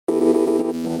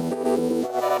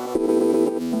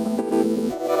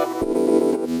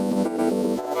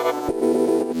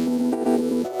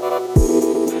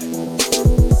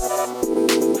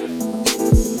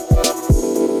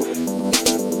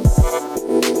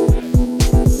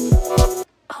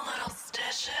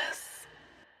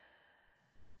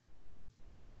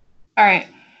All right.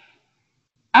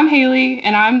 I'm Haley,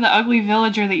 and I'm the ugly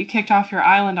villager that you kicked off your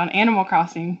island on Animal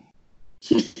Crossing.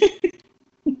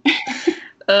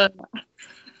 And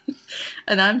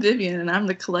I'm Vivian, and I'm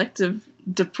the collective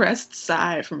depressed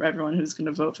sigh from everyone who's going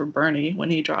to vote for Bernie when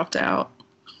he dropped out.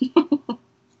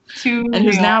 And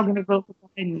who's now going to vote for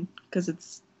Biden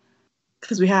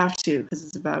because we have to, because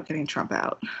it's about getting Trump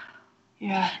out.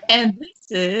 Yeah. And this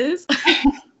is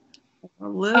a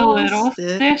little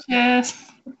stitches.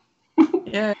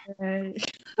 Yay.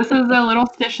 This is a little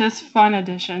stitches fun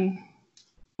edition.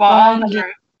 Well,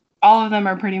 all of them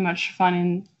are pretty much fun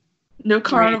and no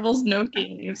carnivals, no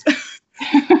games.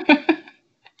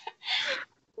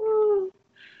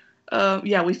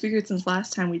 Yeah, we figured since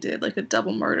last time we did like a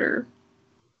double murder,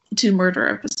 2 murder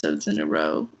episodes in a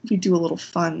row, we do a little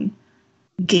fun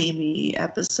gamey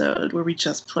episode where we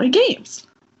just play games.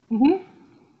 Mm-hmm.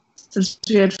 Since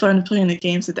we had fun playing the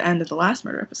games at the end of the last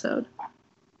murder episode.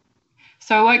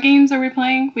 So what games are we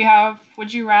playing? We have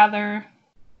Would You Rather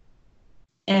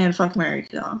and Fuck, Marry,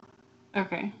 Kill.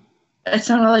 Okay. It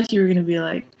sounded like you were going to be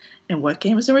like, and what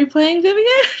games are we playing,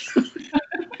 Vivian?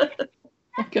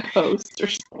 Like a host or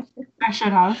something. I should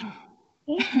have.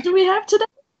 What do we have today?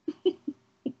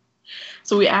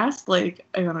 So we asked, like,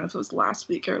 I don't know if it was last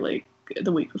week or like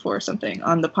the week before or something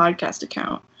on the podcast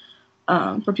account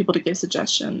for people to give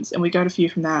suggestions, and we got a few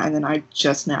from that, and then I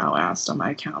just now asked on my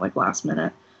account like last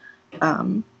minute.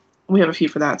 We have a few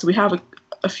for that, so we have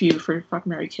a few for Fuck,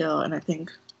 Marry, Kill, and I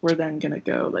think we're then gonna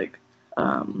go like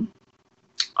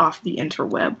off the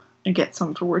interweb and get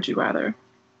some for Would You Rather.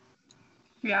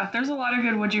 Yeah, there's a lot of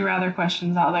good Would You Rather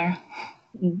questions out there.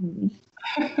 Mm-hmm.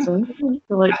 So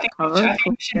I think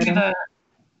we should do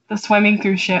the swimming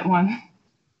through shit one.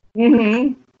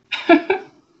 Mm-hmm.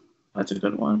 That's a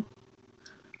good one.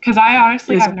 Because I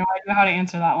honestly have no idea how to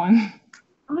answer that one.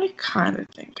 I kind of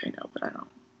think I know, but I don't.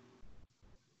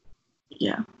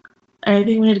 Yeah.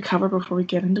 Anything we need to cover before we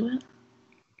get into it?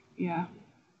 Yeah.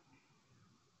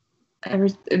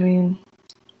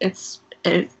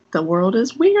 The world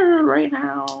is weird right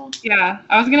now. Yeah.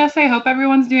 I was going to say, hope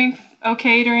everyone's doing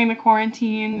okay during the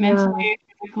quarantine, mentally,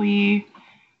 physically,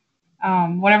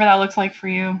 whatever that looks like for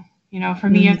you. You know, for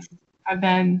me, I've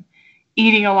been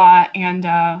eating a lot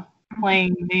and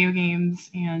playing video games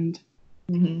and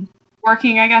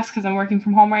working, I guess, because I'm working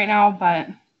from home right now. But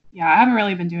yeah, I haven't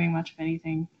really been doing much of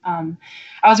anything. I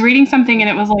was reading something and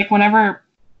it was like whenever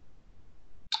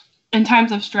in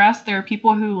times of stress, there are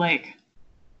people who like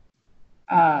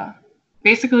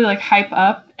basically like hype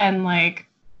up and like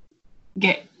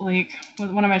get like,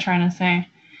 what am I trying to say?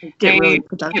 They really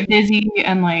get busy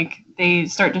and like they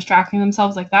start distracting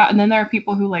themselves like that. And then there are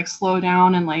people who like slow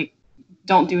down and like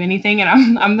don't do anything.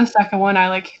 And I'm the second one. I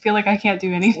like feel like I can't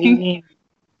do anything.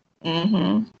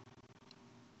 Mm-hmm.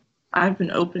 I've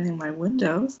been opening my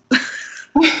windows.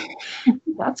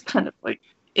 That's kind of like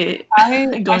it. I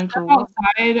step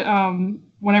outside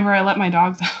whenever I let my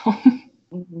dogs out.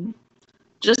 Mm-hmm.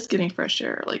 Just getting fresh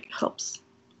air like helps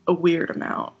a weird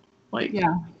amount. Like,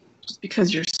 yeah. Just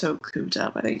because you're so cooped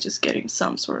up, I think just getting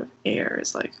some sort of air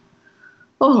is like,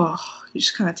 oh, you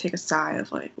just kind of take a sigh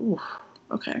of like, ooh,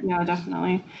 okay. Yeah,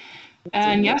 definitely.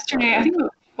 And yesterday, I think,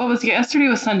 yesterday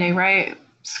was Sunday, right?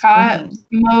 Scott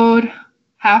mowed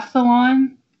half the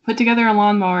lawn, put together a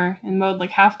lawnmower, and mowed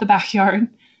like half the backyard.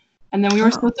 And then we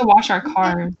were supposed to wash our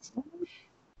cars.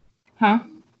 Huh?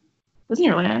 Doesn't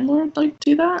your landlord like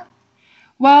do that?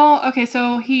 Well, okay,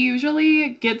 so he usually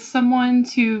gets someone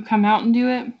to come out and do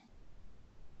it.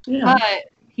 Yeah. But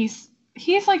he's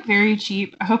like very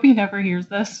cheap. I hope he never hears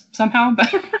this somehow,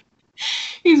 but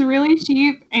he's really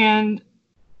cheap, and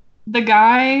the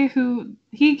guy who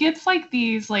he gets like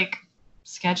these like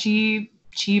sketchy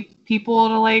cheap people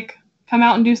to like come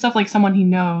out and do stuff, like someone he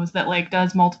knows that like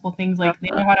does multiple things, like they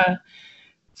know how to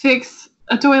fix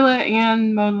a toilet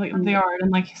and mow the yard,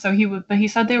 and like so he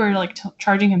said they were like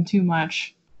charging him too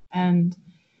much, and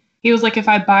he was like, if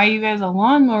I buy you guys a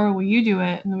lawnmower, will you do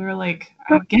it? And we were like,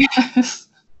 I guess.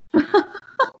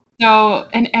 So,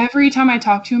 and every time I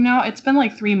talk to him now, it's been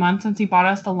like 3 months since he bought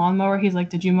us the lawnmower. He's like,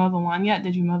 did you mow the lawn yet?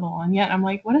 Did you mow the lawn yet? I'm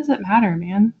like, what does it matter,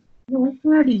 man? Well, what's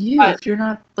matter to you if you're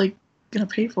not like going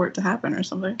to pay for it to happen or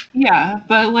something? Yeah,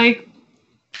 but like,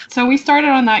 so we started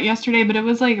on that yesterday, but it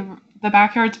was like the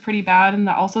backyard's pretty bad, and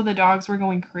also the dogs were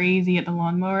going crazy at the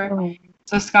lawnmower. Oh.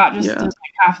 So Scott just did like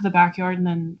half of the backyard and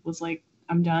then was like,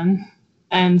 I'm done.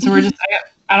 And so we're just,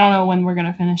 I don't know when we're going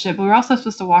to finish it, but we're also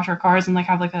supposed to wash our cars and like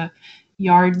have like a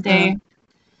yard day.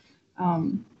 But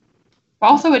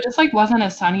also it just like wasn't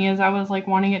as sunny as I was like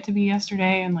wanting it to be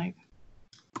yesterday, and like.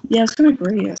 Yeah, it's kind of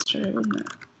gray yesterday, wasn't it?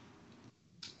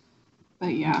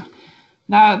 But yeah,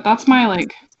 that's my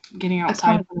like getting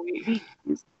outside for the week.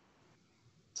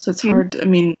 So it's hard. I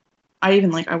mean,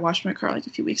 I washed my car like a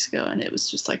few weeks ago, and it was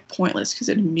just like pointless because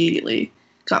it immediately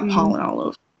got pollen all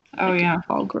over. Oh yeah.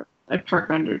 All gross. I park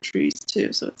under trees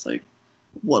too, so it's like,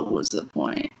 what was the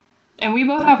point? And we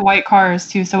both have white cars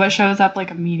too, so it shows up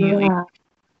like immediately. Yeah.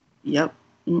 Yep.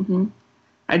 Mhm.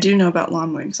 I do know about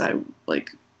lawn mowing because I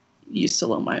like used to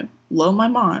loan my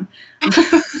mom.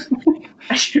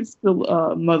 I used to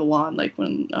mow the lawn like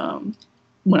when I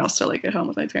was still like at home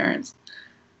with my parents.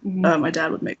 My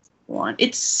dad would make the lawn.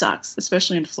 It sucks,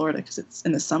 especially in Florida because it's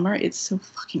in the summer. It's so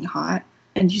fucking hot,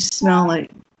 and you smell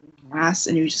like grass,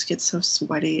 and you just get so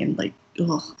sweaty and like,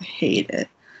 ugh, I hate it.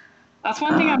 That's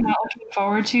one thing I'm not looking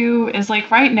forward to. Is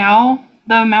like right now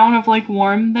the amount of like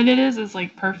warm that it is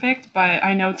like perfect, but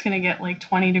I know it's gonna get like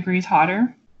 20 degrees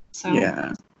hotter. So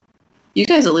yeah, you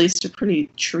guys at least are pretty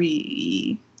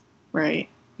tree-y, right?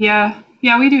 Yeah,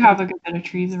 we do have a good bit of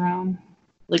trees around.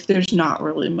 Like there's not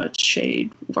really much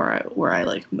shade where I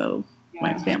like mow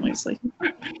my family's like.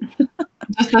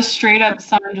 Just the straight up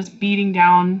sun just beating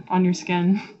down on your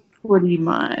skin. Pretty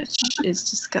much. It's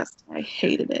disgusting. I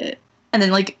hated it. And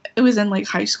then like it was in like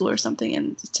high school or something,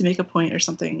 and to make a point or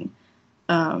something,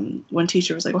 one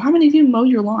teacher was like, well, how many of you mow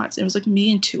your lawns? And it was like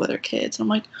me and 2 other kids. And I'm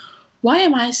like, why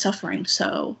am I suffering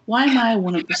so? Why am I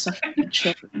one of the suffering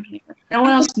children here? No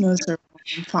one else mows their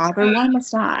lawn, Father. Why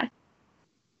must I?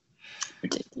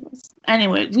 Ridiculous.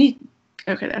 Anyway,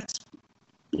 that's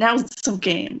now some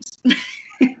games.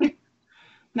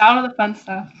 Now to the fun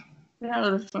stuff. Now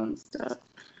to the fun stuff.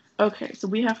 Okay, so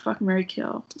we have Fuck, Marry,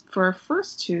 Kill. For our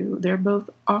first 2, they're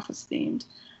both Office themed.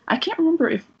 I can't remember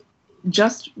if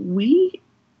just we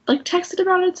like texted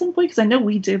about it at some point, because I know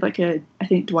we did like I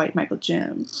think Dwight, Michael,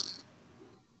 Jim.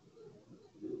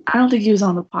 I don't think he was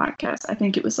on the podcast. I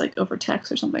think it was like over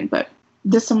text or something. But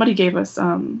somebody gave us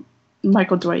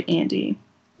Michael, Dwight, Andy.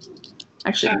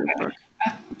 Actually, Brooke.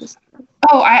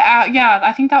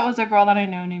 I think that was a girl that I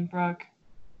know named Brooke.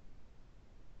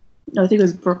 No, I think it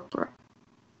was Brooke.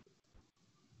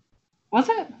 Was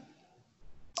it?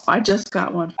 I just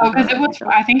got one. Because it was.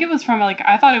 I think it was from like.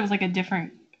 I thought it was like a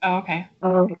different. Oh, okay.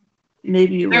 Oh,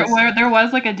 maybe it was. There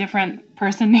was like a different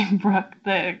person named Brooke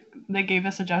that gave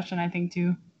a suggestion. I think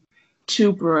too.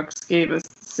 2 Brooks gave us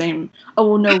the same. Oh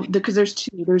well, no, because there's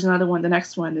 2. There's another one. The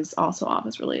next one is also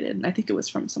Office related, and I think it was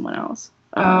from someone else.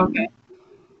 Okay.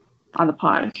 On the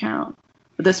pod account,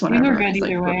 but this one. These are good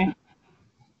either way.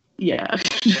 Yeah,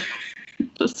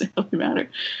 doesn't really matter.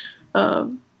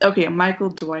 Okay, Michael,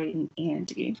 Dwight, and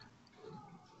Andy.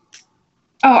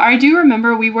 Oh, I do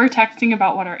remember we were texting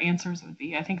about what our answers would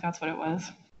be. I think that's what it was.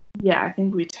 Yeah, I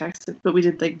think we texted, but we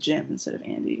did like Jim instead of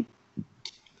Andy.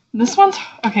 This one's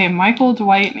okay. Michael,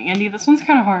 Dwight, and Andy. This one's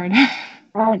kind of hard.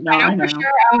 Oh no, I know. For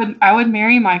sure, I would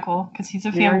marry Michael because he's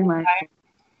a family guy.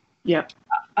 Yep.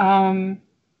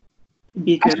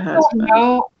 Be a good husband.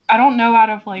 I don't know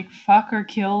out of like fuck or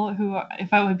kill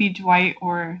if I would be Dwight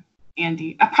or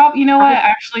Andy. You know what?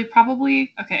 Actually,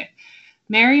 probably okay.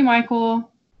 Marry Michael,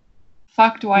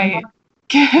 fuck Dwight,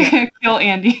 kill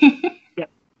Andy. Yep.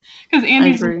 Because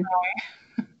Andy's.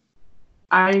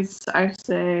 I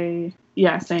say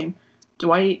same.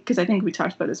 Dwight, because I think we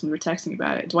talked about this when we were texting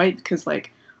about it. Dwight, because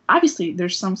like obviously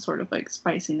there's some sort of like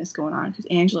spiciness going on because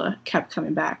Angela kept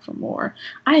coming back for more.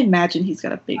 I imagine he's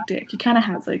got a big dick. He kind of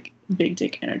has like big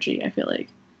dick energy, I feel like.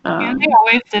 And they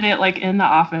always did it like in the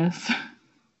office.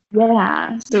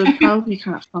 Yeah, so it'd probably be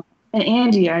kind of fun. And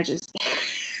Andy, I just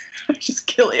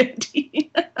kill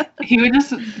Andy. He would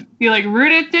just be like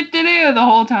rooted the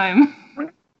whole time.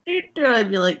 I'd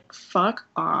be like, fuck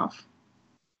off.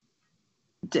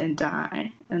 And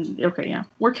die. And okay, yeah,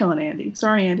 we're killing Andy.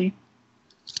 Sorry, Andy.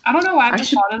 I don't know why I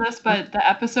just thought of this, but the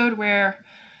episode where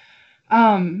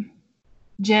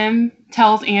Jim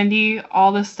tells Andy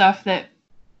all the stuff that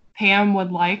Pam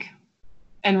would like,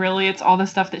 and really it's all the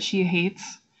stuff that she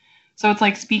hates. So it's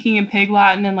like speaking in Pig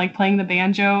Latin and like playing the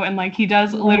banjo, and like he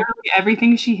does literally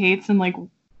everything she hates in like one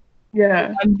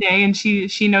day, and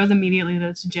she knows immediately that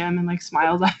it's Jim and like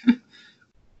smiles at him.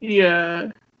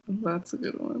 Yeah, that's a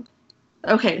good one.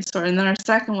 Okay, so and then our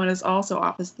second one is also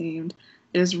Office themed.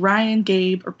 It is Ryan,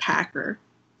 Gabe, or Packer.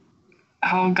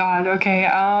 Oh God. Okay.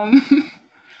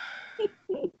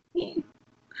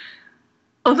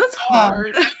 Oh, that's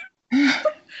hard.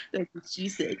 That's what she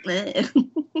said, man.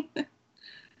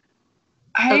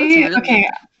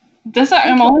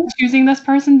 I'm only choosing this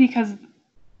person because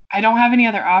I don't have any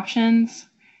other options,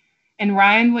 and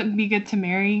Ryan wouldn't be good to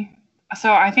marry.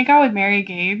 So I think I would marry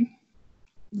Gabe.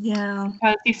 Yeah.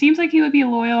 Because he seems like he would be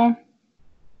loyal.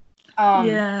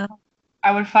 Yeah.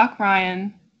 I would fuck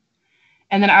Ryan,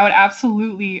 And then I would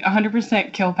absolutely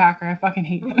 100% kill Packer. I fucking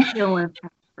hate him. Killing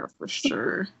Packer for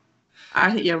sure.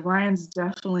 Ryan's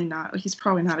definitely not. He's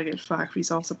probably not a good fuck, but he's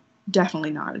also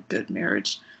definitely not a good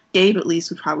marriage. Gabe at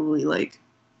least would probably like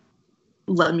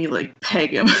let me like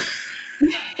peg him.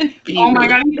 Oh my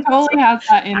god, he totally has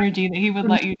that energy that he would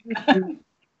let you do.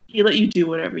 He let you do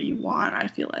whatever you want, I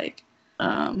feel like.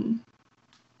 And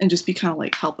just be kind of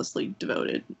like helplessly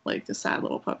devoted, like a sad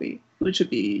little puppy, which would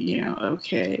be,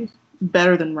 okay.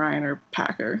 Better than Ryan or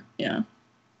Packer, yeah.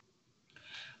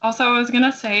 Also, I was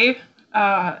gonna say,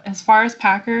 as far as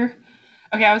Packer,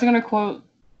 okay, I was gonna quote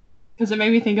because it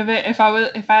made me think of it. If I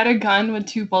had a gun with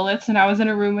 2 bullets and I was in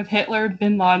a room with Hitler,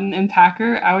 Bin Laden, and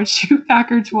Packer, I would shoot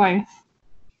Packer twice.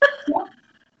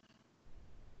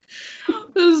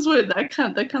 This is what that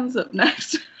comes up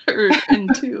next, or in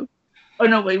 2. Oh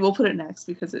no, wait, we'll put it next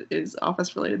because it is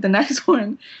office related. The next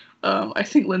one, I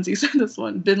think Lindsay said this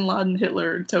one: Bin Laden,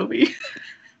 Hitler, and Toby.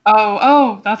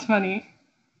 Oh, that's funny.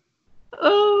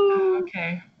 Oh.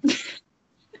 Okay.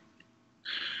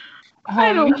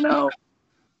 I don't know.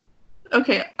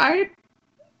 Okay, I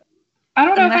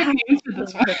don't know if I can answer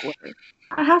this one. Hitler.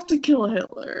 I have to kill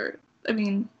Hitler. I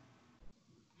mean,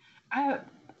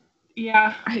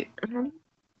 yeah.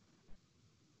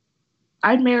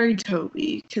 I'd marry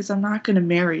Toby because I'm not going to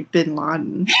marry Bin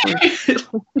Laden. I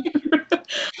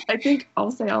think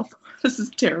this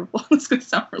is terrible. This is going to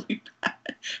sound really bad.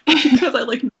 Because I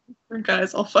like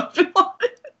guys, I'll fuck Bin Laden.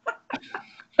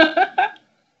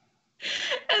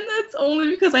 And that's only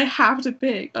because I have to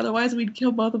pick. Otherwise, we'd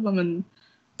kill both of them and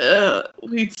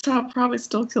we'd probably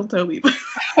still kill Toby. I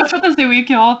was about to say we'd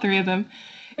kill all 3 of them.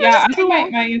 Yeah, I think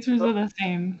my answers are the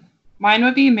same. Mine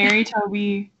would be marry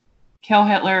Toby, kill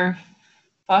Hitler,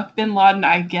 fuck Bin Laden,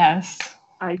 I guess.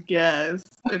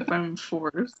 If I'm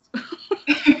forced.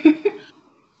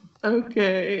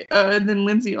 Okay. And then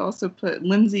Lindsay also put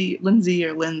Lindsay. And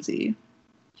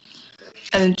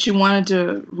then she wanted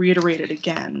to reiterate it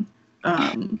again.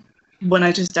 When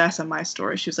I just asked on my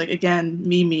story, she was like, again,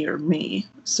 me, or me.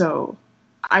 So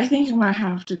I think I'm going to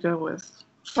have to go with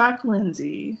fuck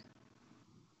Lindsay,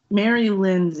 marry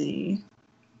Lindsay,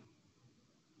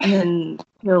 and then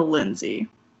kill Lindsay.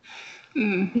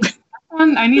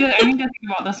 I need to think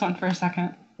about this one for a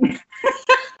second.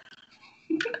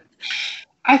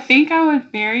 I think I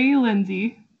would marry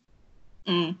Lindsay.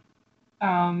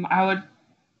 I would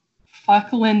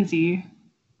fuck Lindsay,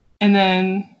 and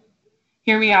then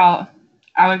hear me out.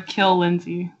 I would kill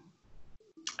Lindsay.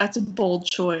 That's a bold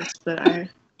choice, but I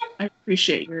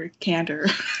appreciate your candor.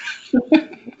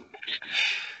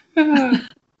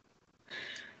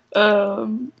 Okay,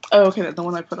 the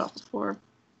one I put off before.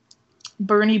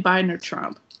 Bernie, Biden, or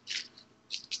Trump?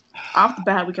 Off the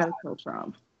bat, we gotta kill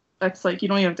Trump. That's like, you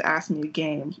don't even have to ask me a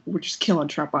game. We're just killing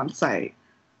Trump on sight.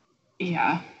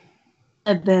 Yeah.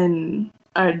 And then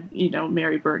I'd,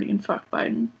 marry Bernie and fuck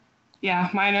Biden. Yeah,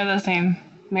 mine are the same.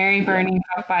 Marry Bernie,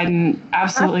 fuck Biden,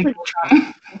 absolutely kill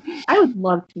Trump. I would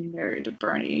love to be married to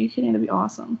Bernie. It'd be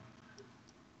awesome.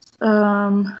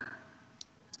 Okay,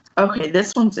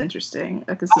 this one's interesting.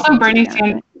 Also, Bernie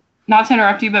Sanders, not to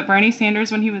interrupt you, but Bernie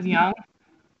Sanders when he was young.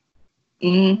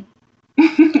 The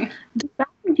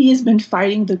fact that he has been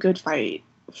fighting the good fight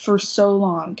for so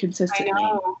long consistently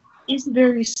is a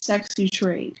very sexy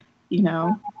trait,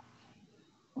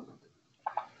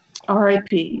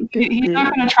 R.I.P. He's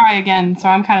not going to try again, so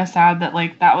I'm kind of sad that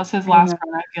that was his last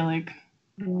run, I feel like.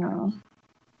 Yeah.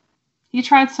 He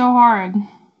tried so hard.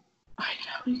 I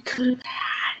know, he could have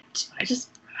had.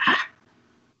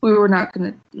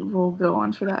 We'll go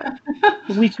on for that.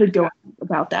 We could go on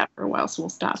about that for a while, so we'll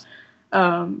stop.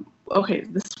 Okay,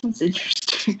 this one's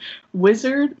interesting.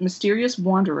 Wizard, mysterious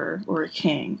wanderer, or a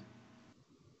king?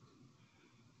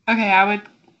 Okay, I would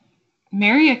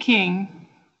marry a king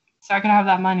so I could have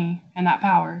that money and that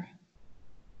power.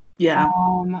 Yeah.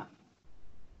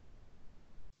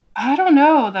 I don't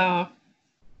know, though.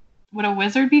 Would a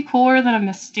wizard be cooler than a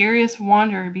mysterious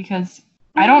wanderer? Because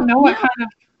I don't know what kind of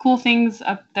cool things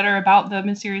that are about the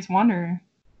mysterious wanderer.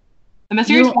 The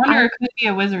mysterious wanderer could be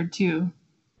a wizard, too.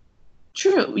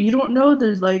 True. You don't know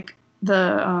the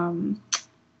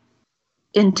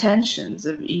intentions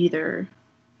of either.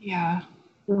 Yeah.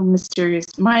 The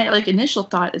mysterious. My initial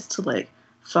thought is to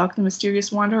fuck the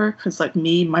mysterious wanderer, because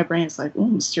my brain is like, oh,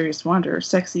 mysterious wanderer,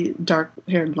 sexy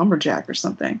dark-haired lumberjack or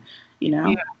something,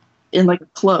 Yeah. in a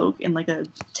cloak in a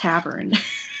tavern.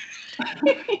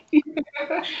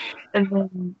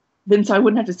 And then so I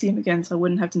wouldn't have to see him again, so I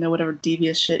wouldn't have to know whatever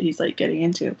devious shit he's getting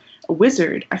into. A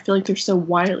wizard, I feel like they're so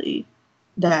wily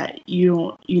that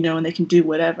you don't, and they can do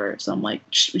whatever. So I'm like,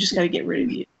 we just got to get rid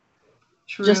of you.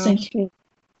 True. Just in case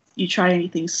you try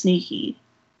anything sneaky,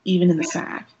 even in the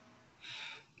sack.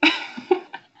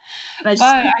 But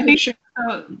I think so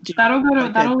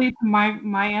that'll lead to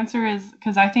my answer is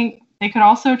because I think they could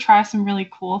also try some really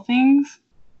cool things.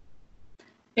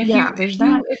 If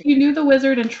you knew the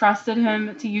wizard and trusted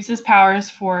him to use his powers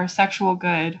for sexual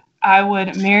good, I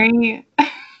would marry.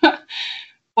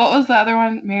 What was the other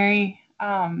one? Marry.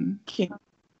 King.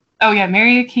 Oh yeah,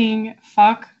 marry a king,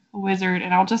 fuck a wizard,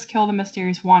 and I'll just kill the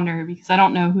mysterious wanderer because I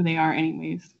don't know who they are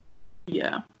anyways.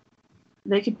 Yeah.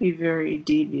 They could be very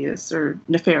devious or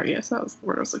nefarious. That was the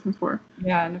word I was looking for.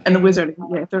 Yeah, nefarious. And the wizard,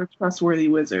 if they're a trustworthy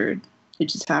wizard, they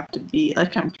just have to be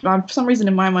like. For some reason,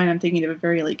 in my mind, I'm thinking of a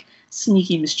very like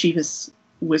sneaky, mischievous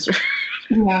wizard.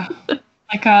 Yeah,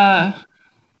 like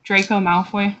Draco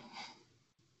Malfoy.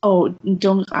 Oh,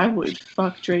 don't! I would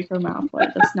fuck Draco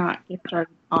Malfoy. Let's not get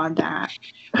started on that.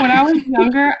 When I was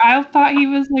younger, I thought he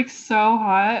was like so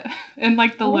hot, and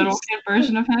like the little kid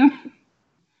version of him.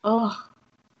 Oh,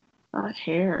 that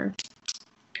hair.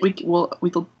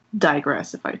 We'll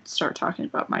digress if I start talking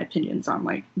about my opinions on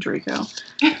like Draco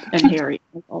and Harry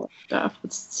and all that stuff.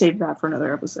 Let's save that for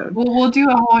another episode. We'll do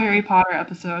a whole Harry Potter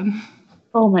episode.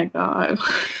 Oh my god.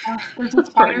 There's a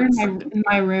spider in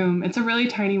my room. It's a really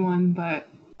tiny one, but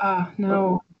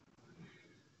no.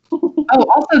 Oh,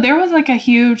 also there was like a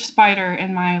huge spider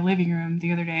in my living room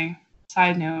the other day.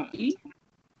 Side note.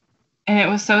 And it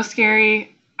was so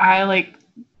scary. I like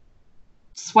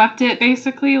swept it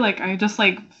basically. Like I just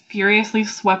like furiously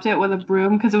swept it with a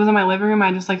broom because it was in my living room.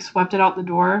 I just like swept it out the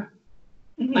door.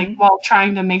 Mm-hmm. Like while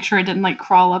trying to make sure it didn't like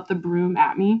crawl up the broom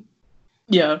at me.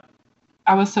 Yeah.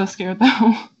 I was so scared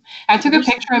though. I took a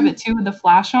picture of it too with the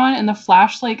flash on, and the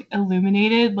flash like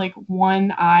illuminated like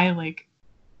one eye. Like,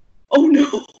 oh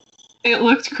no! It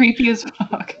looked creepy as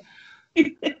fuck.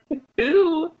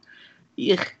 Ew.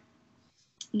 Yuck.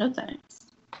 No thanks.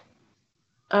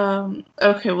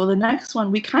 Okay, well the next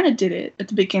one we kind of did it at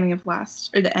the beginning of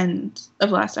the end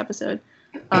of last episode.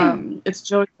 It's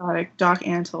Joe Exotic, Doc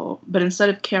Antle, but instead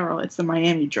of Carol, it's the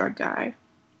Miami drug guy.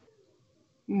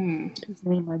 His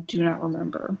name I do not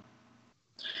remember.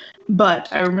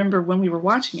 But I remember when we were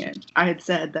watching it, I had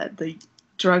said that the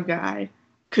drug guy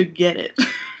could get it.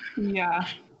 Yeah.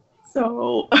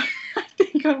 So I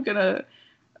think I'm going to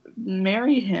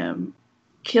marry him,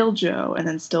 kill Joe, and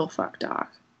then still fuck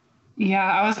Doc.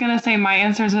 Yeah, I was going to say my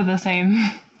answers are the same.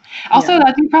 Also,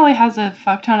 that dude probably has a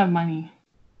fuck ton of money.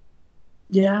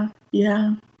 Yeah.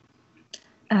 And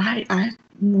I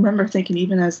remember thinking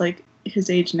even as like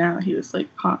his age now, he was like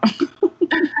hot.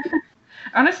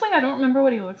 Honestly, I don't remember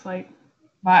what he looks like.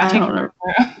 But I don't remember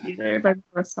either, but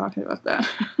I was talking about that.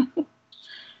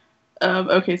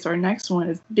 Okay, so our next one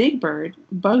is Big Bird,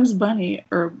 Bugs Bunny,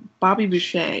 or Bobby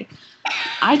Boucher.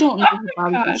 I don't know who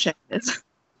Bobby Boucher is.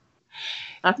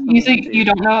 You think you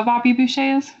don't know what Bobby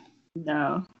Boucher is?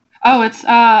 No. Oh, it's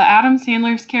Adam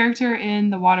Sandler's character in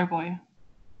The Waterboy.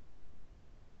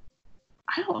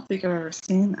 I don't think I've ever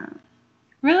seen that.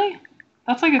 Really?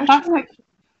 That's like a classic.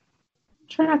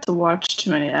 Try not to watch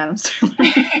too many Adam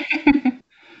Sandler.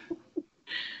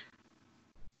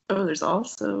 Oh, there's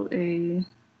also a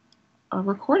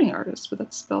recording artist, but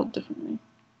that's spelled differently.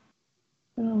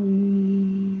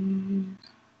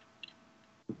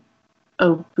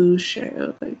 Oh,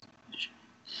 Boucher. Okay.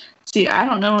 See, I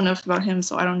don't know enough about him,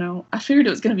 so I don't know. I figured it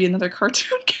was going to be another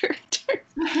cartoon character.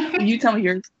 You tell me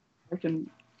yours.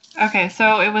 Okay,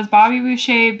 so it was Bobby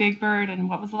Boucher, Big Bird, and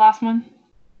what was the last one?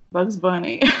 Bugs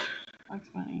Bunny. Bugs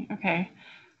Bunny. Okay.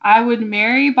 I would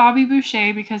marry Bobby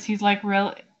Boucher because he's like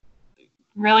really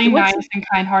nice and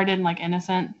kind-hearted and like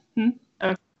innocent.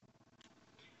 Okay.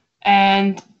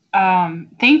 And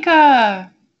think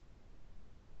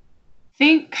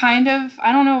kind of,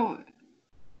 I don't know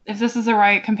if this is the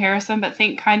right comparison, but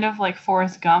think kind of like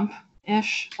Forrest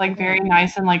Gump-ish, like very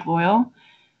nice and like loyal.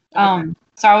 So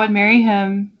I would marry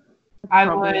him. I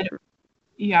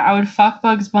would fuck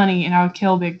Bugs Bunny and I would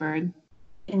kill Big Bird.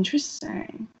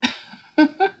 Interesting.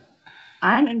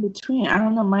 I'm in between. I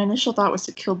don't know. My initial thought was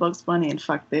to kill Bugs Bunny and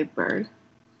fuck Big Bird.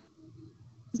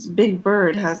 This Big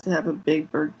Bird has to have a big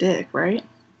bird dick, right?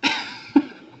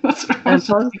 That's what I was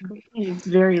Bugs Bunny is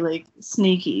very like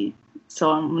sneaky.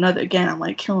 So I'm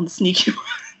like killing the sneaky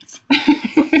ones.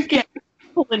 I can't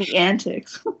pull any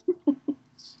antics.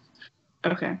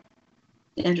 Okay.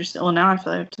 Interesting. Well, now I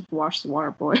feel like I have to watch The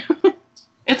Waterboy.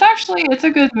 It's a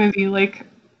good movie. Like,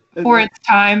 for its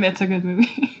time, it's a good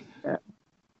movie. Yeah.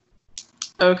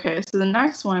 Okay, so the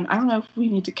next one, I don't know if we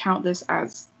need to count this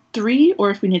as 3 or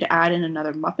if we need to add in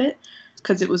another Muppet,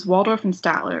 because it was Waldorf and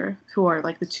Statler, who are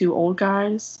like the 2 old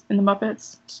guys in the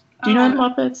Muppets. Do you know the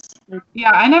Muppets?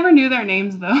 Yeah, I never knew their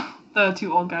names though. The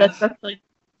 2 old guys. That's like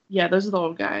Yeah, those are the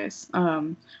old guys.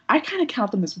 I kind of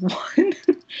count them as one.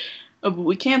 But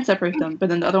we can separate them. But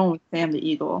then the other one was Sam the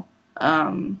Eagle.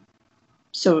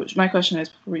 So my question is,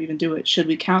 before we even do it, should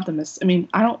we count them as? I mean,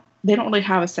 They don't really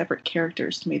have a separate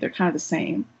characters to me. They're kind of the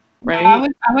same, right? No,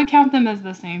 I would count them as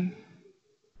the same.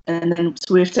 And then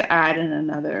so we have to add in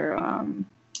another.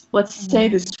 Let's say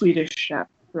the Swedish chef.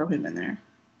 Throw him in there.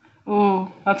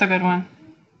 Ooh, that's a good one.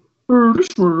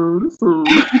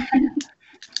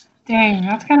 Dang,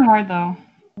 that's kind of hard though.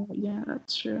 Yeah,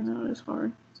 that's true. No, it is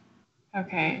hard.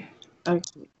 Okay.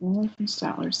 Okay, Olaf and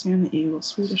Statler, Sam the Eagle,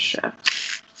 Swedish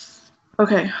chef.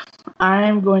 Okay,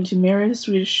 I'm going to marry the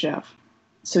Swedish chef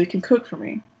so he can cook for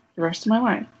me the rest of my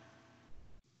life.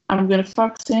 I'm going to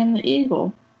fuck Sam the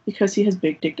Eagle because he has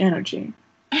big dick energy.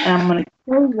 And I'm going to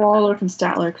kill Waldorf and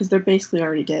Statler because they're basically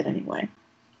already dead anyway.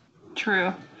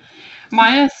 True.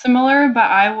 Mine is similar, but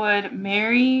I would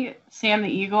marry Sam the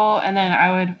Eagle and then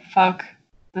I would fuck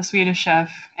the Swedish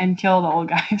chef and kill the old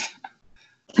guys.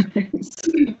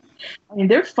 I mean,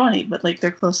 they're funny, but like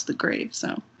they're close to the grave,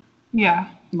 so yeah.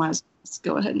 Might as well just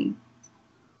go ahead and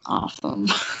off them.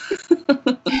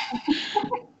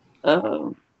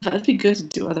 That'd be good to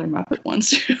do other Muppet ones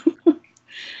too.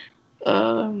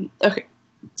 Okay,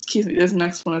 excuse me. This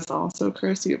next one is also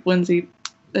courtesy of Lindsay.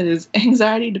 That is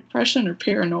anxiety, depression, or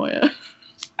paranoia.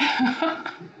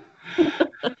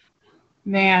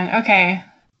 Man, okay.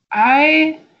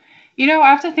 I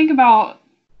have to think about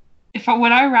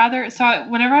whenever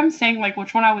I'm saying like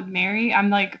which one I would marry, I'm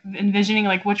like envisioning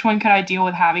like which one could I deal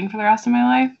with having for the rest of my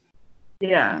life.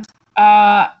 Yeah.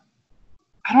 I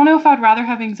don't know if I'd rather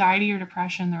have anxiety or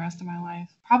depression the rest of my life.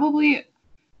 Probably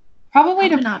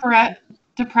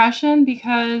depression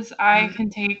because I can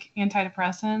take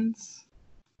antidepressants.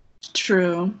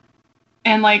 True.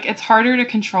 And like it's harder to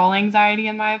control anxiety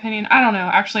in my opinion. I don't know.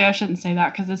 Actually, I shouldn't say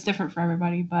that because it's different for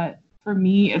everybody. But for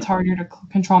me, it's harder to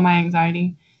control my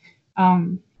anxiety.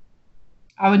 I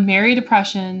would marry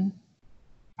depression.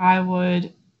 I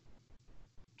would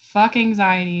fuck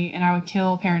anxiety, and I would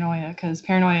kill paranoia because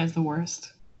paranoia is the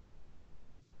worst.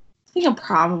 I think I'm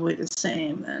probably the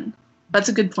same then. That's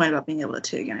a good point about being able to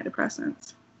take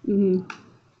antidepressants. Mm-hmm.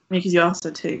 Because you also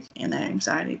take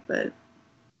anti-anxiety, but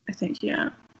I think, yeah.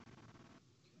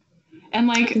 And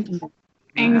like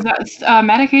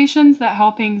medications that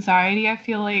help anxiety, I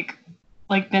feel like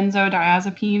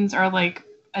benzodiazepines are like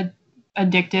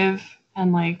addictive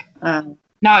and like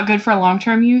not good for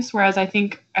long-term use, whereas I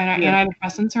think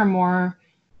antidepressants are more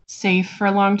safe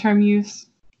for long-term use.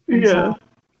 And so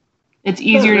it's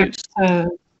easier to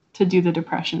do the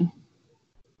depression.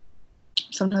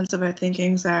 Sometimes if I think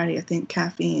anxiety, I think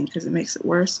caffeine because it makes it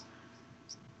worse.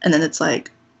 And then it's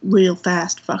like real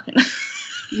fast fucking.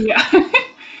 Yeah.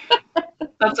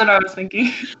 That's what I was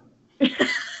thinking.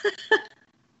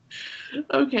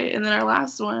 Okay, and then our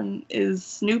last one is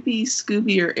Snoopy,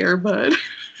 Scooby, or Air Bud.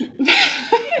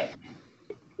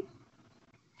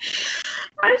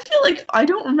 I feel like I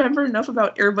don't remember enough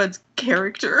about Air Bud's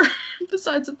character,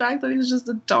 besides the fact that he's just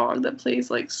a dog that plays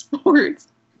like sports.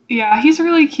 Yeah, he's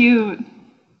really cute.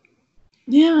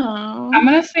 Yeah. I'm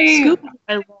gonna say Scooby.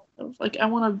 I love. Like, I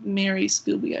want to marry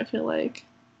Scooby. I feel like.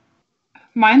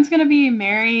 Mine's gonna be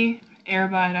marry Air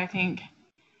Bud. I think.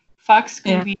 Fuck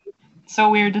Scooby. Yeah. So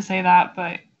weird to say that,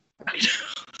 but.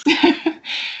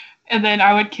 And then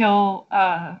I would kill.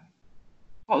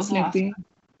 What was Snoopy? The last one?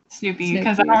 Snoopy,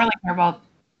 because I don't really care about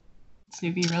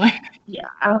Snoopy, really. Yeah,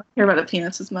 I don't care about the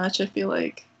peanuts as much. I feel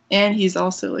like, and he's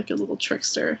also like a little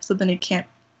trickster, so then he can't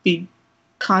be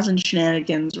causing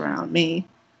shenanigans around me.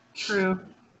 True.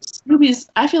 Scooby's.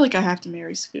 I feel like I have to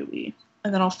marry Scooby,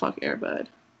 and then I'll fuck Air Bud.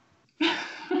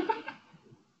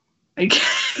 I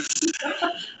guess.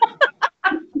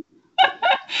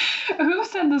 Who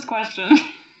sent this question?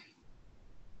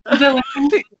 Was it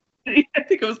Lindsay? I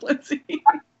think it was Lindsay.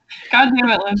 God damn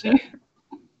it, Lindsay.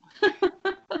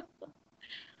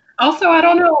 Also, I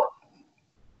don't know.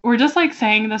 We're just like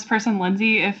saying this person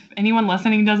Lindsay. If anyone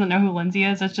listening doesn't know who Lindsay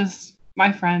is, it's just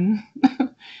my friend.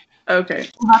 Okay.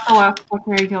 That's the last Fuck,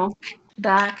 Marry, Kill.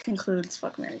 That concludes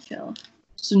Fuck, Marry, Kill.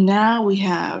 So now we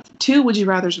have 2 Would You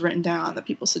Rathers written down that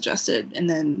people suggested, and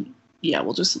then, yeah,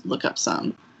 we'll just look up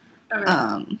some.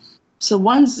 Okay. So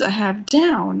ones I have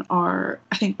down are,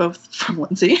 I think, both from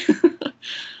Lindsay.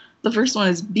 The first one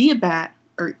is be a bat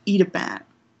or eat a bat.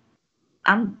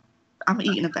 I'm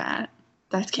eating a bat.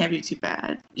 That can't be too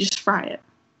bad. You just fry it.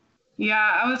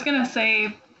 Yeah, I was gonna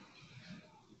say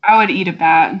I would eat a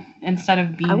bat instead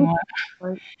of being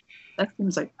one. That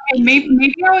seems like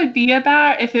maybe I would be a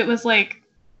bat if it was like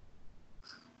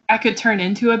I could turn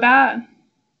into a bat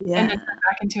and then turn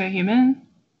back into a human.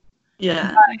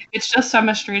 Yeah. If it's just I'm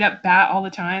a straight up bat all the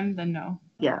time, then no.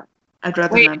 Yeah. I'd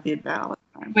rather not be a bat all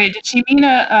the time. Wait, did she mean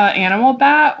a animal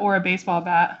bat or a baseball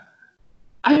bat?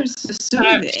 I was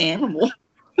assuming the animal.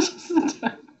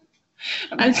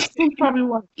 I still probably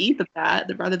want to eat the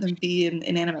bat rather than be an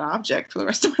inanimate object for the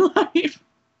rest of my life.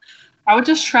 I would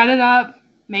just shred it up,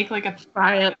 make like a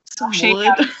fry up some wood.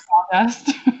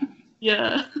 Sawdust.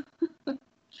 Yeah.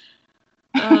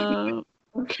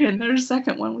 Okay, and there's a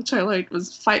second one which I liked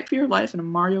was fight for your life in a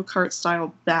Mario Kart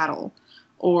style battle,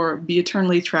 or be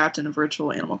eternally trapped in a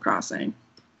virtual Animal Crossing,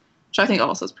 which I think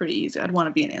also is pretty easy. I'd want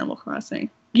to be in Animal Crossing.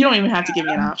 You don't even have to give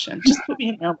me an option. Just put me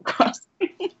in Animal Crossing.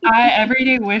 I every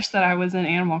day wish that I was in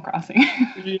Animal Crossing.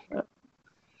 Yeah.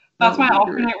 That's my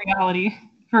alternate reality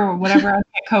for whatever I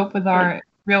can't cope with our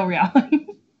real reality.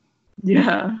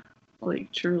 Yeah,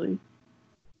 like truly.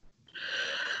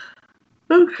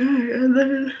 Okay, and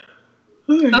then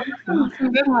those are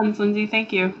some good ones, Lindsay.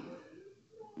 Thank you.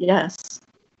 Yes,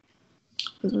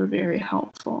 those were very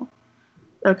helpful.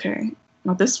 Okay,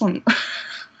 now this one,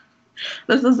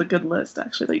 this is a good list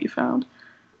actually that you found.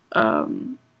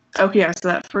 Okay, yeah, so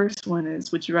that first one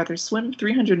is: would you rather swim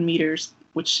 300 meters?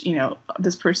 Which, you know,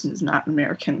 this person is not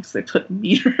American because they put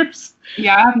meters.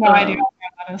 Yeah, I have no idea what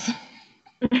that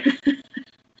is.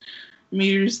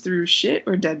 Meters through shit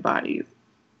or dead bodies?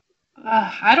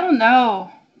 I don't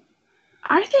know.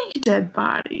 I think dead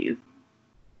bodies.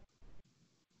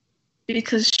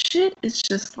 Because shit is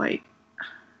just like,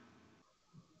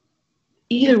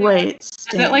 either way, it's.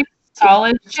 Is it like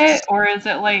solid shit or is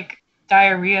it like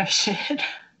diarrhea shit?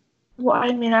 Well, I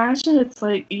mean, imagine it's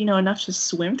like, you know, enough to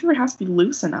swim through. It has to be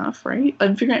loose enough, right?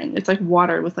 I'm figuring it's like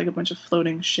water with like a bunch of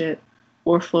floating shit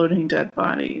or floating dead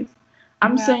bodies.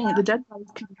 I'm saying the dead bodies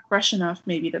can be fresh enough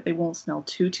maybe that they won't smell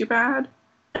too bad.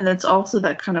 And it's also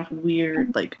that kind of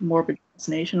weird, like, morbid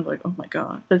fascination of like, oh my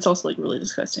god. But it's also like really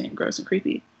disgusting and gross and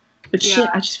creepy. But shit,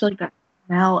 I just feel like that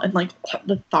smell and like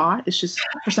the thought is just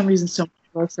for some reason so much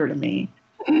grosser to me.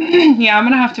 Yeah, I'm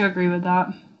gonna have to agree with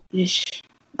that. Yeesh.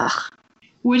 Ugh.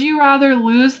 Would you rather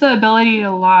lose the ability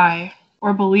to lie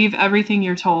or believe everything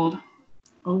you're told?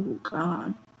 Oh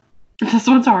god. This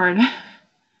one's hard.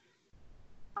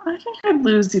 I think I'd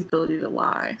lose the ability to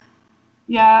lie.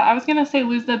 Yeah, I was gonna say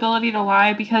lose the ability to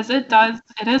lie because it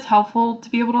is helpful to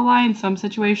be able to lie in some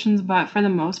situations, but for the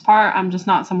most part, I'm just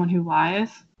not someone who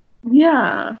lies.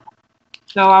 Yeah.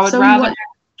 So I would rather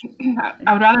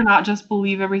not just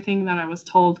believe everything that I was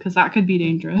told because that could be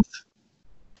dangerous.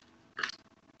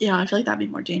 Yeah, I feel like that'd be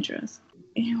more dangerous.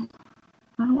 Ew.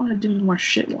 I don't want to do any more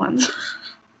shit ones.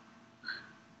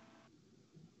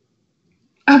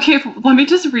 Okay, let me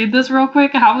just read this real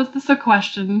quick. How is this a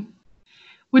question?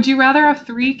 Would you rather have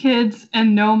 3 kids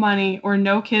and no money or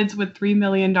no kids with $3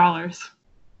 million?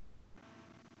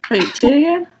 Wait, say it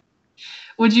again?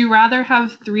 Would you rather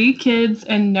have 3 kids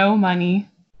and no money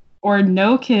or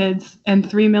no kids and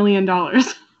 $3 million?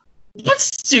 That's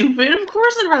stupid. Of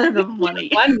course I'd rather have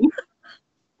money.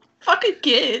 Fuck a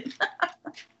kid.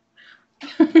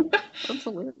 That's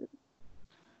hilarious.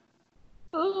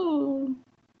 Oh,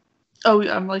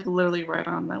 I'm like literally right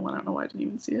on that one. I don't know why I didn't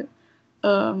even see it.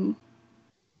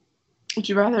 Would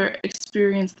you rather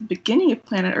experience the beginning of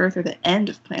planet Earth or the end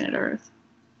of planet Earth?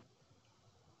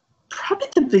 Probably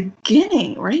the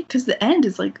beginning, right? Because the end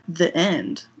is like the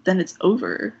end. Then it's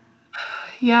over.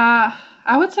 Yeah,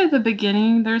 I would say the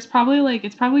beginning. There's probably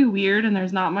it's probably weird and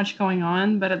there's not much going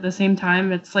on, but at the same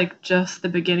time, it's like just the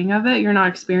beginning of it. You're not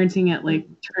experiencing it like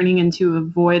turning into a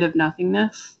void of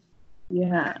nothingness.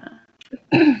 Yeah.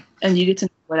 And you get to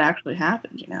know what actually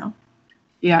happened, you know?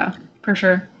 Yeah, for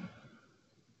sure.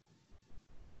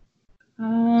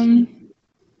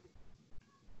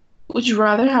 Would you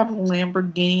rather have a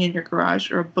Lamborghini in your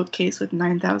garage or a bookcase with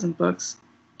 9,000 books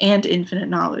and infinite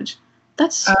knowledge?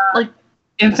 That's like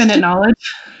infinite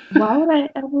knowledge. Why would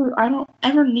I don't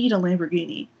ever need a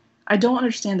Lamborghini. I don't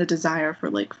understand the desire for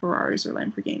like Ferraris or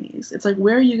Lamborghinis. It's like,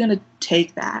 where are you going to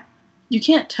take that? You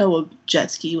can't tow a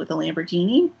jet ski with a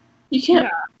Lamborghini. You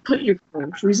can't put your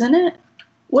groceries in it.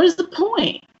 What is the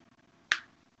point?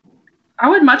 I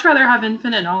would much rather have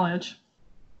infinite knowledge.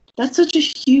 That's such a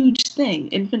huge thing.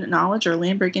 Infinite knowledge or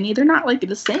Lamborghini, they're not like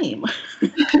the same.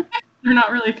 They're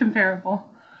not really comparable.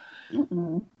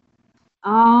 Mm-mm.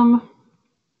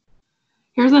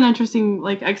 Here's an interesting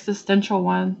existential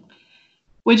one.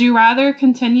 Would you rather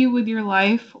continue with your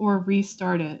life or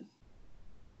restart it?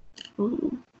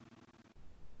 Ooh.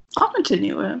 I'll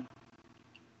continue it.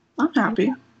 I'm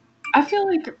happy. I feel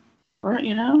like, or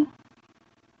you know,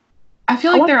 I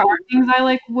feel like there are things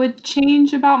I would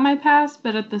change about my past,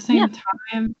 but at the same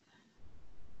time,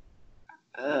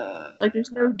 Like,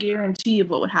 there's no guarantee of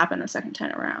what would happen a second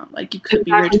time around. Like, you could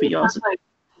be rich, but you also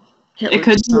it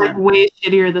could be like way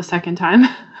shittier the second time.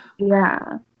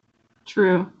 Yeah.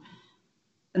 True.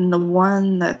 And the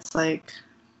one that's like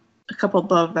a couple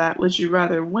above that, would you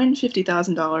rather win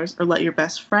 $50,000 or let your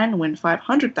best friend win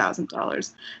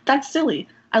 $500,000? That's silly.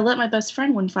 I let my best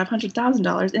friend win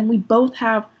 $500,000 and we both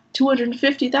have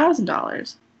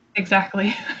 $250,000.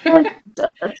 Exactly.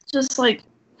 That's just like,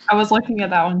 I was looking at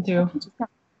that one too.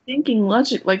 Thinking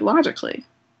logically.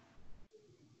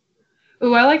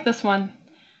 Ooh, I like this one.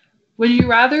 Would you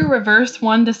rather reverse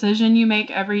one decision you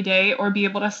make every day or be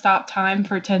able to stop time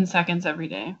for 10 seconds every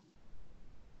day?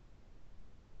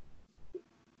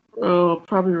 Oh,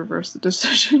 probably reverse the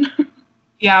decision.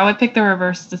 Yeah, I would pick the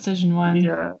reverse decision one.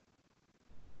 Yeah.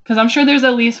 Because I'm sure there's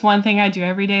at least one thing I do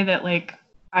every day that, like,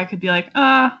 I could be like,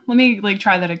 let me, like,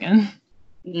 try that again.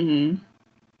 Mm-hmm.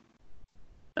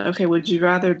 Okay, would you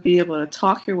rather be able to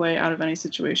talk your way out of any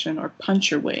situation or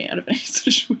punch your way out of any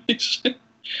situation?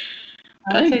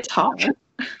 I would say talk.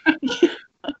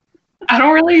 I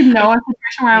don't really know a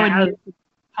situation where I would need to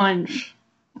punch.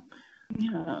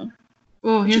 Yeah.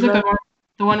 Oh, here's a good one.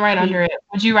 The one right under it.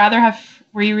 Would you rather have,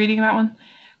 were you reading that one?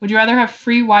 Would you rather have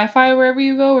free Wi-Fi wherever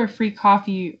you go or free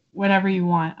coffee whenever you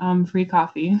want? Free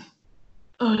coffee.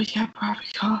 Oh, yeah, probably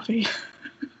coffee.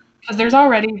 Because there's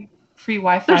already free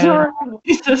Wi-Fi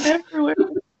everywhere.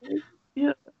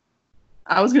 Yeah.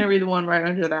 I was going to read the one right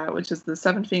under that, which is the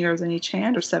 7 fingers on each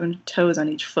hand or 7 toes on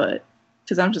each foot.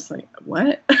 Because I'm just like,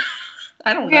 what?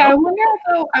 I don't know. Yeah, I wonder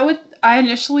though, I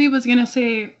initially was going to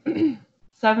say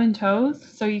 7 toes,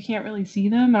 so you can't really see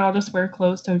them, and I'll just wear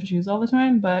closed-toed shoes all the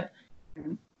time, but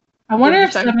I wonder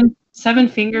if seven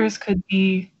fingers could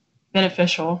be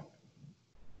beneficial.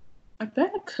 I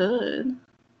bet it could.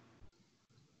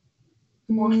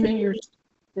 More fingers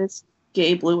it's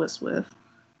Gabe Lewis with.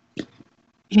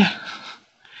 Yeah.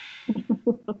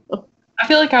 I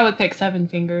feel like I would pick 7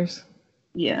 fingers.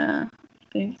 Yeah, I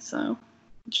think so.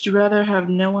 Would you rather have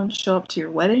no one show up to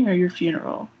your wedding or your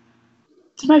funeral?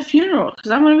 It's my funeral,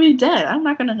 because I'm going to be dead. I'm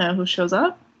not going to know who shows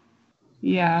up.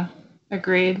 Yeah,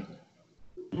 agreed.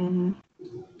 Mm-hmm.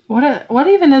 What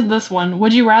even is this one?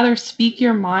 Would you rather speak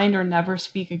your mind or never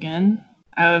speak again?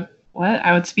 I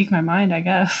would speak my mind, I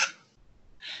guess.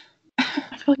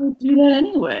 I feel like I'd do that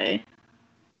anyway.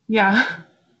 Yeah.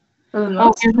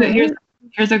 Oh,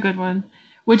 here's a good one.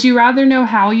 Would you rather know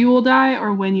how you will die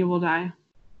or when you will die?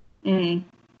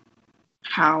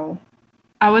 How?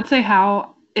 I would say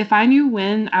how. If I knew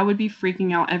when, I would be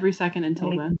freaking out every second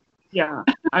until then. Yeah,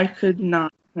 I could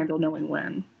not handle knowing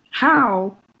when.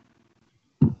 How?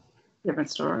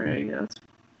 Different story, I guess.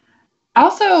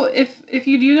 Also, if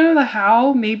you do know the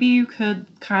how, maybe you could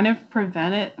kind of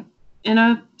prevent it in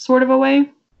a sort of a way.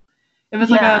 If it's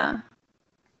like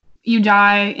you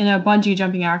die in a bungee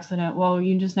jumping accident, well,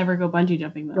 you just never go bungee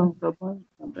jumping then. Don't go bungee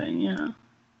jumping, yeah.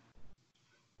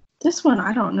 This one,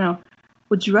 I don't know.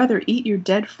 Would you rather eat your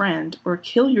dead friend or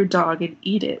kill your dog and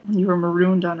eat it when you were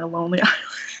marooned on a lonely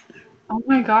island? Oh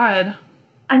my god.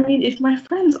 I mean, if my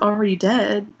friend's already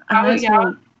dead, I might as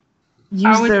well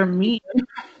use their meat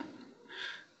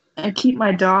and keep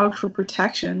my dog for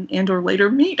protection and or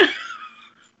later meat.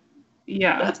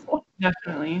 Yeah,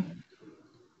 definitely.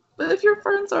 But if your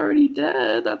friend's already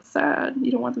dead, that's sad.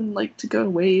 You don't want them to go to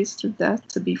waste or death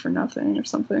to be for nothing or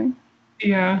something.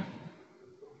 Yeah.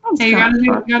 Hey, you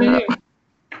gotta do.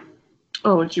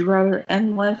 Oh, would you rather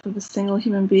end life of a single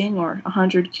human being or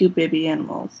 100 cute baby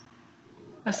animals?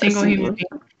 A single human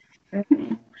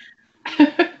being.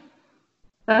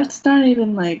 That's not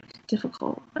even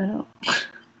difficult. I don't.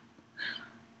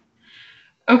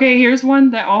 Okay, here's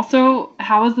one that also.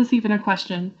 How is this even a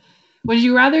question? Would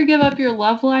you rather give up your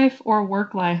love life or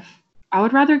work life? I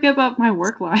would rather give up my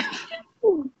work life.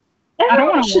 I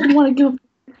don't want to give.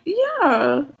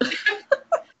 Yeah.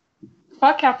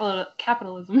 Fuck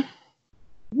capitalism.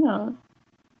 Yeah.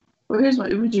 Well, here's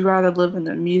what. Would you rather live in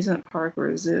an amusement park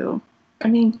or a zoo? I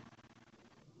mean,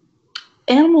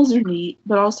 animals are neat,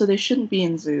 but also they shouldn't be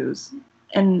in zoos.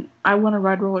 And I want to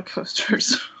ride roller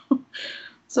coasters.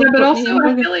 So yeah, but also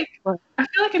I feel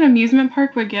like an amusement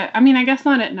park would get. I mean, I guess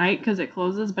not at night because it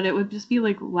closes, but it would just be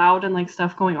loud and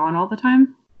stuff going on all the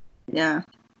time. Yeah.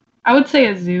 I would say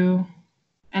a zoo,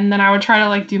 and then I would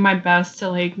try to do my best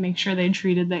to make sure they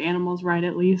treated the animals right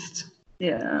at least.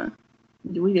 Yeah.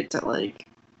 We get to I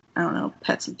don't know,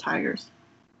 pet some tigers.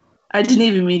 I didn't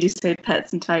even mean to say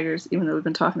pets and tigers, even though we've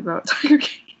been talking about Tiger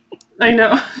King. I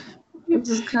know. It was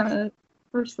just kind of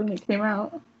first thing that came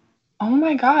out. Oh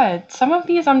my god. Some of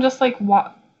these I'm just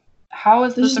what? How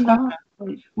is this a question?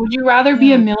 Would you rather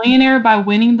be a millionaire by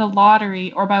winning the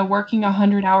lottery or by working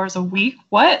 100 hours a week?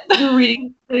 What? You're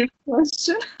reading the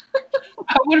question.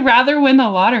 I would rather win the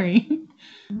lottery.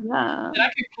 Yeah. Then I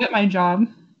could quit my job.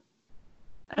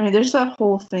 I mean, there's that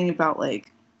whole thing about,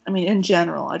 like, I mean, in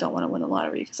general, I don't want to win a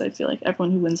lottery because I feel like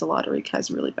everyone who wins the lottery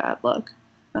has really bad luck.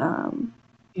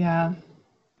 Yeah.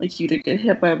 Like, you either get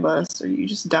hit by a bus or you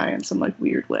just die in some, like,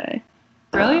 weird way.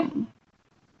 Really?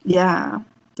 Yeah.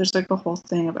 There's, like, a whole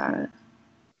thing about it.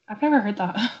 I've never heard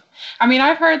that. I mean,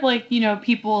 I've heard, like,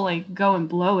 people, like, go and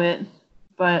blow it,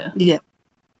 but... Yeah.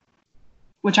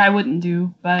 Which I wouldn't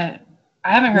do, but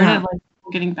I haven't heard of, like,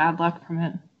 people getting bad luck from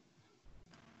it.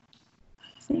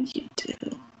 I think you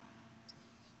do.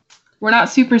 We're not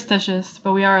superstitious,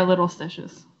 but we are a little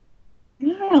stitious.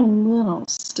 You're a little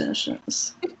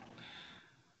stitious.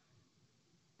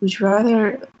 Would you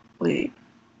rather, wait.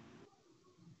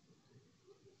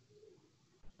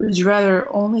 Would you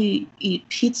rather only eat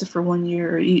pizza for 1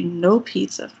 year or eat no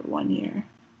pizza for 1 year?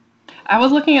 I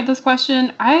was looking at this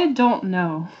question. I don't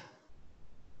know.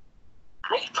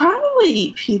 I could probably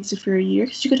eat pizza for a year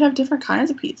because you could have different kinds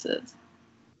of pizzas.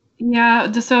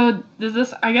 Yeah, so does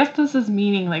this, I guess this is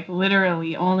meaning, like,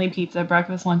 literally only pizza,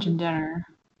 breakfast, lunch, and dinner.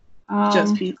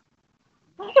 Just pizza.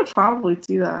 I could probably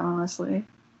do that, honestly.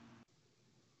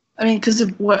 I mean, because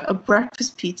what a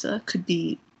breakfast pizza could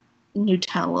be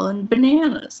Nutella and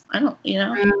bananas. I don't,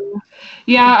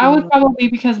 Yeah, I would probably,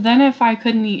 because then if I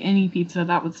couldn't eat any pizza,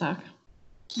 that would suck.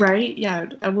 Right? Yeah,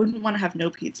 I wouldn't want to have no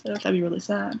pizza. That'd be really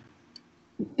sad.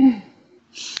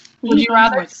 Would you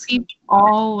rather speak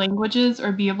all languages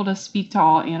or be able to speak to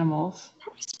all animals?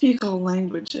 Probably speak all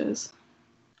languages.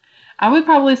 I would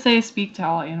probably say speak to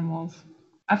all animals.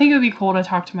 I think it would be cool to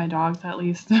talk to my dogs at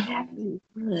least. Yeah,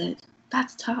 really.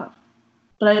 That's tough.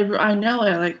 But I know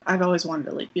I've always wanted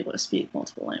to like be able to speak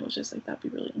multiple languages. Like that'd be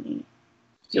really neat.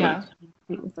 Yeah.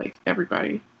 With like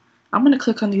everybody. I'm gonna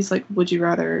click on these like would you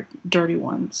rather dirty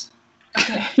ones.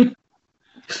 Okay.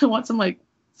 I want some like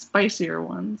spicier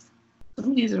ones.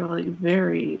 Some of these are like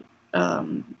very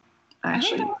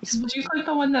actually. Did you click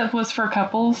the one that was for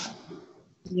couples?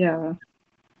 Yeah.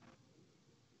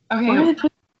 Okay.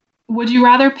 Would you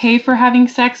rather pay for having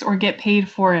sex or get paid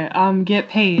for it? Get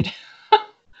paid.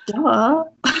 Duh.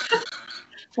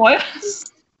 What?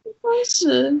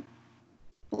 Question.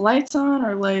 Lights on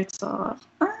or lights off?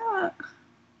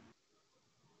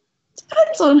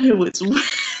 Depends on who it's with.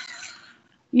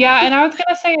 Yeah, and I was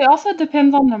gonna say it also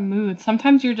depends on the mood.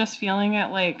 Sometimes you're just feeling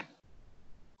it like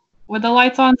with the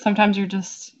lights on. Sometimes you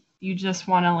just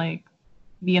want to like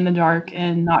be in the dark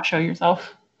and not show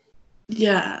yourself.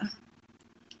 Yeah.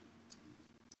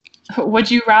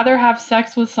 Would you rather have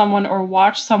sex with someone or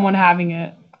watch someone having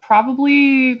it?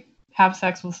 Probably have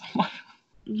sex with someone.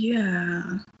 Yeah.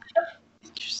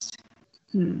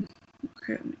 Interesting.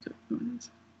 Okay, let me go.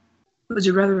 Would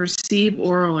you rather receive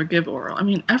oral or give oral? I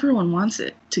mean, everyone wants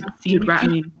it to. I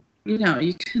mean,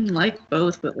 you can like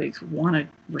both, but like want to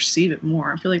receive it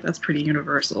more. I feel like that's pretty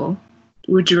universal.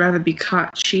 Would you rather be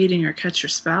caught cheating or catch your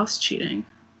spouse cheating?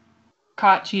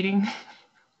 Caught cheating.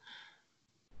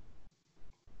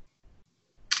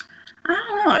 I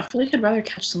don't know. I feel like I'd rather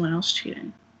catch someone else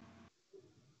cheating.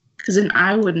 Because then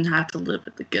I wouldn't have to live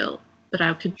with the guilt, but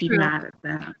I could be mad at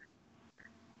them.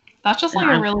 That's just like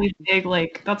a really big,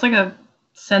 like, that's like a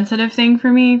sensitive thing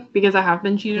for me because I have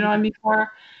been cheated on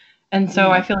before. And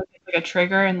so I feel like it's like a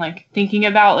trigger and like thinking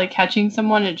about like catching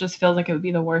someone, it just feels like it would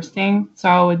be the worst thing. So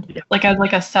I would, like, as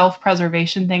like a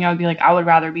self-preservation thing, I would be like, I would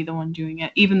rather be the one doing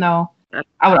it, even though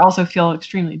I would also feel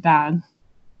extremely bad.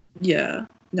 Yeah.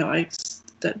 No,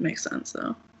 that makes sense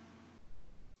though.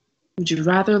 Would you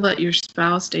rather let your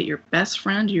spouse date your best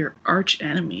friend or your arch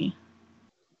enemy?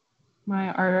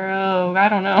 I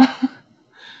don't know.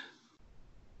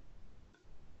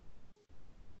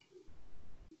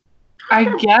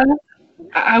 I guess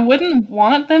I wouldn't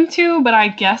want them to, but I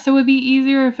guess it would be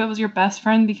easier if it was your best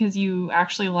friend because you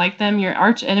actually like them. Your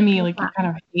arch enemy, like, you kind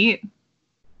of hate.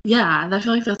 Yeah, I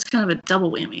feel like that's kind of a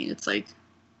double whammy. It's like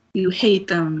you hate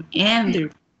them and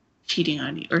they're cheating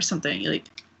on you or something. Like,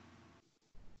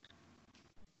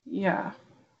 yeah.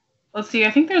 Let's see.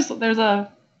 I think there's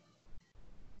a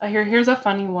here's a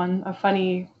funny one.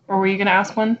 Or were you gonna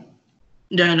ask one?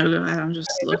 No, go ahead. I'm just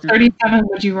looking. 37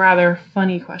 would you rather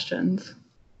funny questions.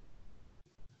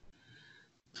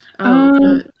 Oh,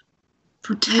 good.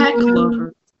 For tech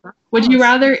lovers. Would you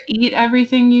rather eat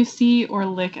everything you see or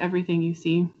lick everything you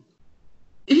see?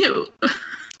 Ew.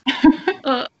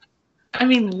 I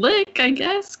mean, lick, I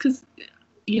guess, because,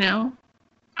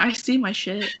 I see my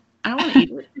shit. I don't want to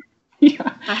eat it.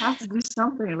 Yeah. If I have to do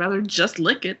something, I'd rather just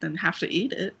lick it than have to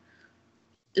eat it.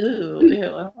 Ew, I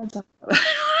don't want to talk about that.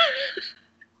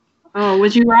 Oh,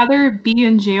 would you rather be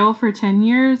in jail for 10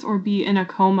 years or be in a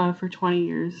coma for 20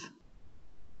 years?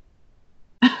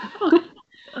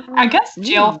 I guess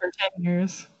jail for 10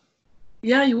 years.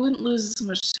 Yeah, you wouldn't lose as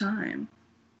much time.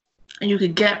 And you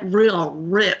could get real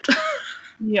ripped.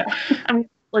 Yeah. I mean,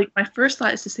 like, my first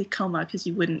thought is to say coma because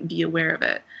you wouldn't be aware of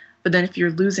it. But then if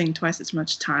you're losing twice as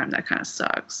much time, that kind of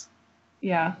sucks.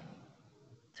 Yeah.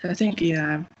 So I think,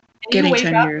 yeah, And getting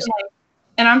 10 years.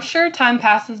 And I'm sure time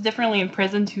passes differently in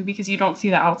prison too because you don't see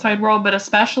the outside world, but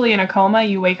especially in a coma,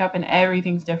 you wake up and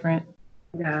everything's different.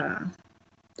 Yeah.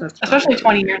 That's especially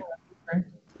 20 years.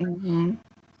 Mm-hmm.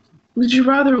 Would you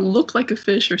rather look like a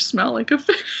fish or smell like a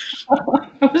fish?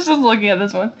 I was just looking at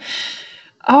this one.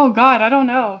 Oh, God, I don't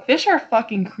know. Fish are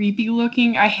fucking creepy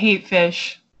looking. I hate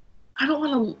fish. I don't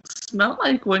want to smell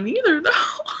like one either, though.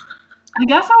 I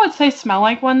guess I would say smell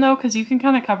like one, though, because you can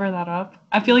kind of cover that up.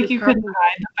 I feel like you couldn't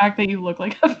hide the fact that you look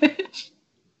like a fish.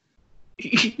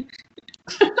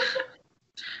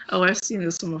 Oh, I've seen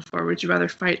this one before. Would you rather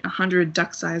fight 100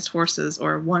 duck-sized horses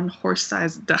or one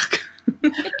horse-sized duck?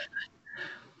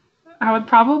 I would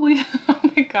probably... Oh,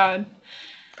 my God.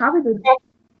 Probably the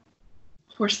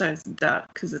horse-sized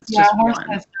duck, because it's just one.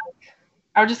 Duck.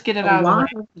 I would just get it out of the way. A lot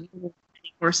of mini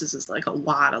horses is like a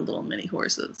lot of little mini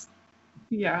horses.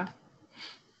 Yeah.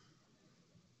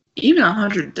 Even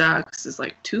 100 ducks is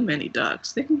like too many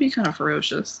ducks. They can be kind of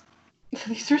ferocious.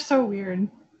 These are so weird.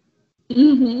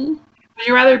 Mm-hmm. Would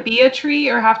you rather be a tree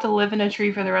or have to live in a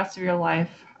tree for the rest of your life?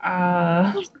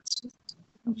 Dang.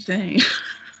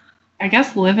 I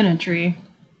guess live in a tree.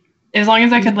 As long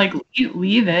as I could like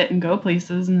leave it and go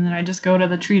places, and then I just go to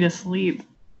the tree to sleep.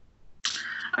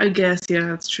 I guess, yeah,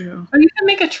 that's true. Or you could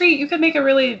make a tree. You could make a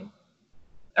really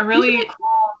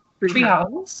cool tree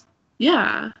house.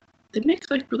 Yeah, they make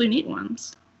like really neat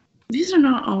ones. These are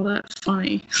not all that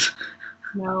funny.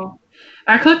 No.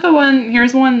 I clicked the one.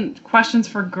 Here's one questions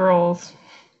for girls.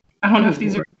 I don't know if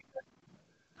these are.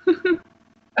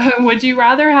 Would you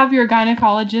rather have your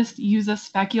gynecologist use a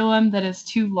speculum that is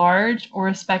too large or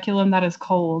a speculum that is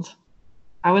cold?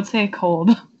 I would say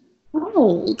cold.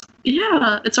 Cold?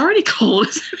 Yeah, it's already cold.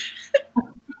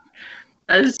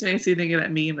 That just makes me think of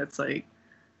that meme that's like,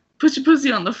 put your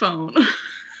pussy on the phone.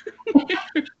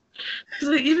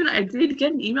 Like, even I did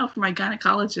get an email from my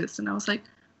gynecologist, and I was like,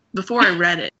 before I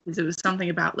read it, because it was something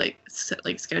about like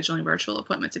scheduling virtual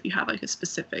appointments if you have like a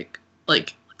specific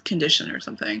like condition or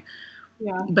something.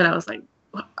 Yeah. But I was like,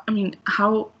 I mean,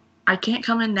 how I can't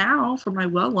come in now for my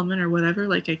well woman or whatever.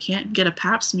 Like, I can't get a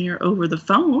pap smear over the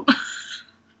phone.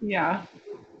 Yeah.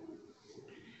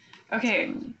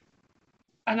 Okay.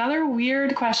 Another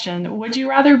weird question. Would you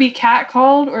rather be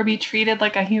catcalled or be treated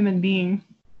like a human being?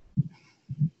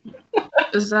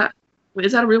 Is that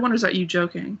a real one or is that you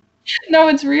joking? No,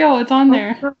 it's real. It's on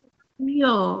there. That's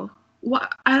real.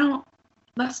 What?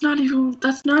 That's not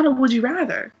a would you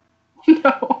rather.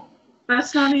 No.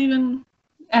 That's not even.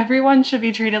 Everyone should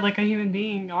be treated like a human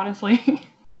being, honestly.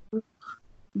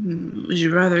 Would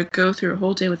you rather go through a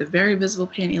whole day with a very visible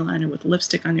panty line or with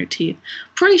lipstick on your teeth?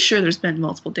 Pretty sure there's been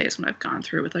multiple days when I've gone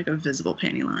through with like a visible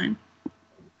panty line.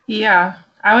 Yeah,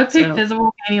 I would pick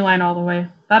visible panty line all the way.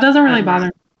 That doesn't really bother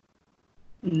me.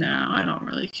 No, I don't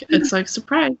really care. It's like,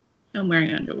 surprise, I'm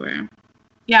wearing underwear.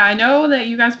 Yeah, I know that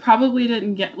you guys probably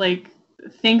didn't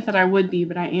think that I would be,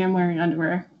 but I am wearing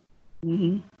underwear.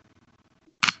 Mm-hmm.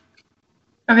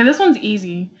 Okay, this one's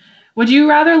easy. Would you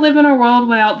rather live in a world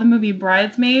without the movie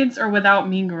Bridesmaids or without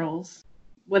Mean Girls?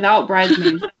 Without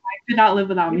Bridesmaids. I could not live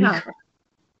without Mean Girls.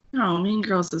 No, Mean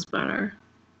Girls is better.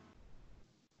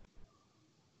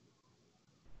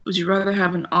 Would you rather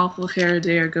have an awful hair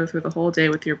day or go through the whole day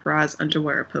with your bra's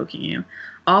underwear poking you?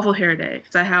 Awful hair day,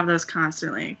 because I have those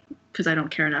constantly, because I don't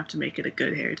care enough to make it a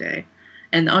good hair day.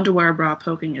 And the underwear bra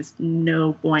poking is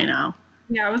no bueno.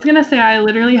 Yeah, I was going to say, I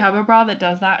literally have a bra that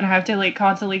does that, and I have to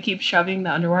constantly keep shoving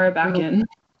the underwear back in.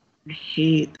 I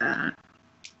hate that.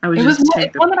 It was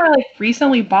one that I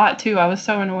recently bought, too. I was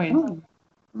so annoyed. Oh,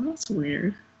 that's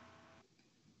weird.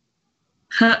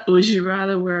 Would you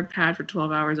rather wear a pad for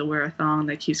 12 hours or wear a thong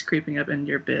that keeps creeping up into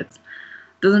your bits?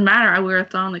 Doesn't matter. I wear a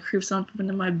thong that creeps up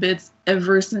into my bits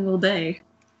every single day.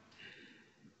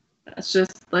 That's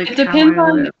just like it depends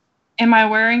on, am I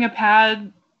wearing a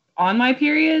pad on my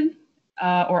period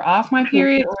or off my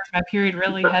period, or is my period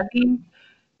really heavy?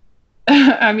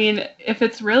 I mean, if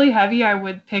it's really heavy, I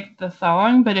would pick the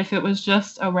thong, but if it was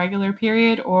just a regular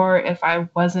period or if I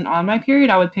wasn't on my period,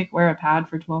 I would wear a pad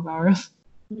for 12 hours.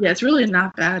 Yeah, it's really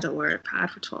not bad to wear a pad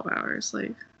for 12 hours.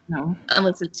 Like, no.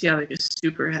 Unless it's like a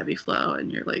super heavy flow and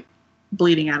you're like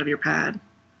bleeding out of your pad.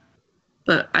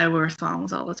 But I wear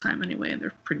thongs all the time anyway, and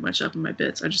they're pretty much up in my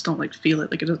bits. I just don't like feel it.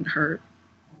 Like, it doesn't hurt.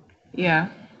 Yeah.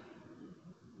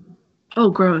 Oh,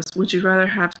 gross. Would you rather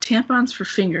have tampons for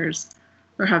fingers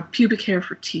or have pubic hair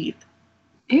for teeth?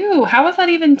 Ew, how is that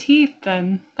even teeth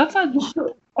then? That's not.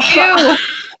 Ew.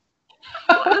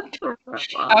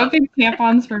 I would think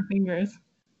tampons for fingers.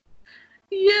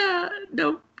 Yeah,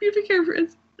 no, pubic hair for.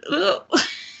 Ugh.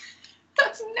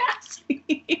 That's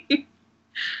nasty.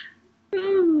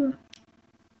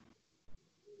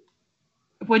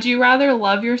 Would you rather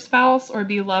love your spouse or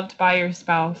be loved by your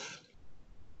spouse?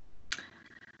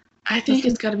 I think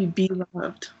it's got to be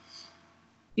loved.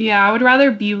 Yeah, I would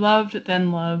rather be loved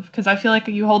than love, because I feel like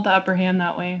you hold the upper hand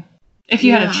that way. If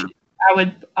you had a choice, I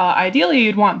would, ideally,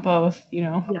 you'd want both, you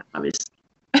know? Yeah, obviously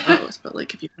both, but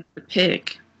like if you have to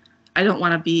pick, I don't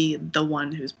want to be the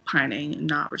one who's pining and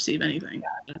not receive anything.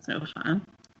 That's no fun.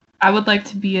 I would like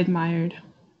to be admired.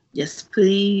 Yes,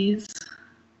 please.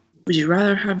 Would you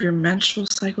rather have your menstrual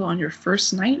cycle on your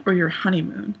first night or your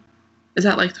honeymoon? Is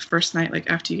that like the first night, like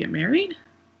after you get married?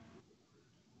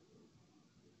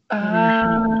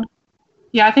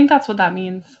 Yeah, I think that's what that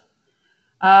means.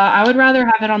 I would rather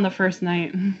have it on the first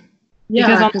night. Yeah,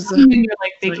 because on the honeymoon, you're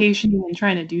like vacationing and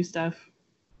trying to do stuff.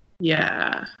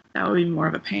 Yeah, that would be more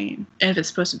of a pain. And if it's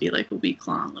supposed to be like a week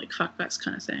long, like fuck that's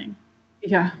kind of thing.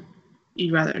 Yeah.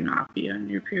 You'd rather not be on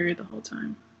your period the whole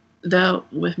time. Though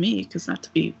with me, because not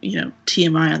to be,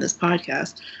 TMI on this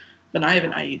podcast, but I have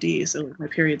an IUD, so my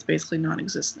period's basically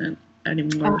non-existent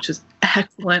anymore, which is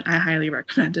excellent. I highly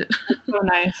recommend it. So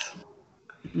nice.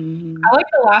 Mm-hmm. I like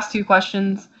the last two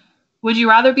questions. Would you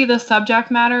rather be the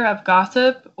subject matter of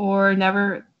gossip or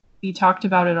never be talked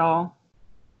about at all?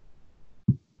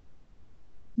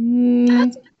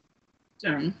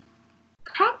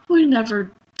 Probably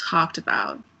never talked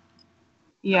about.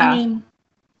 Yeah. I mean,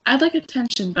 I'd like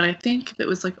attention, but I think if it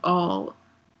was like all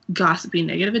gossipy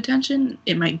negative attention,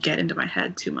 it might get into my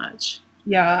head too much.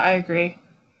 Yeah, I agree.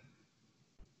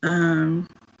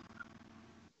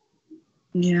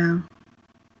 Yeah.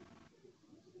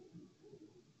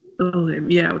 Oh,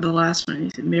 yeah, the last one.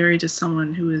 Is married to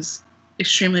someone who is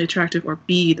extremely attractive or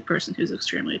be the person who's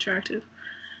extremely attractive.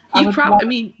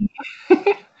 Say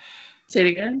it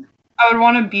again? I would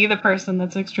want to be the person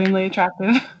that's extremely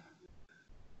attractive.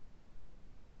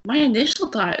 My initial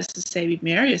thought is to say we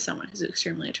marry someone who's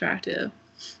extremely attractive.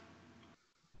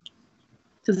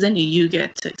 Because then you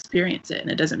get to experience it, and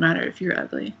it doesn't matter if you're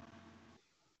ugly.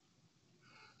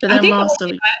 But then I think also,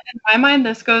 in my mind,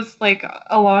 this goes like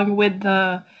along with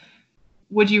the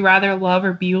would you rather love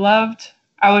or be loved?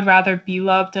 I would rather be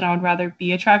loved and I would rather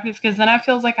be attractive, because then I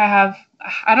feels like I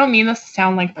don't mean this to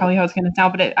sound like probably how it's going to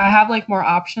sound, but I have like more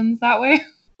options that way.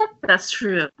 That's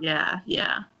true. Yeah.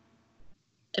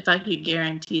 If I could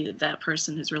guarantee that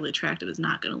person who's really attractive is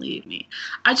not going to leave me.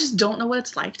 I just don't know what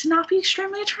it's like to not be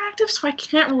extremely attractive, so I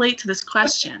can't relate to this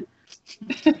question.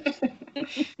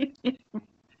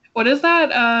 What is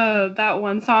that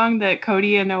one song that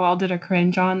Cody and Noelle did a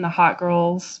cringe on? The Hot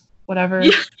Girls, whatever.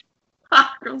 Yeah.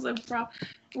 Hot girls have problems.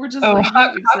 We're just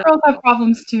hot girls have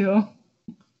problems too.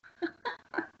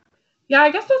 Yeah,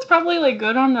 I guess that's probably like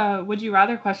good on the would you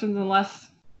rather questions, unless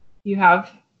you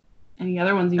have any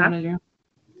other ones you want to do.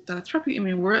 That's probably,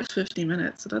 we're at 50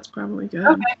 minutes, so that's probably good.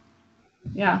 Okay.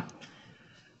 Yeah.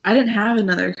 I didn't have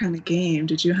another kind of game.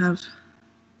 Did you have?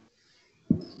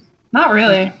 Not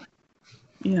really.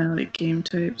 Yeah, like game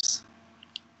types.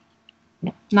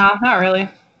 Nah, not really.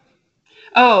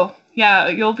 Oh, yeah,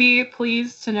 you'll be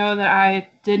pleased to know that I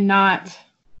did not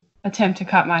attempt to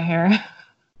cut my hair.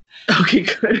 Okay,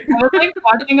 good. I was like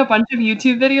watching a bunch of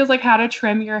YouTube videos, like how to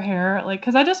trim your hair, like,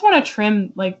 because I just want to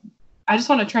trim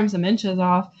some inches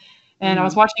off. And I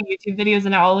was watching YouTube videos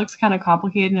and it all looks kind of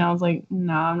complicated. And I was like,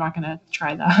 no, I'm not going to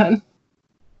try that.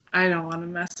 I don't want to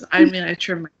mess. I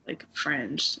trim my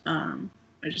fringe.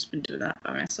 I've just been doing that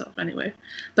by myself anyway.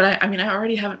 But I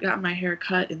already haven't gotten my hair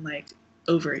cut in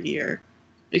over a year,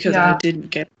 because I didn't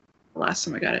get it the last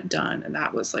time I got it done. And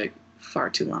that was far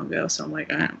too long ago. So I'm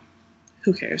like,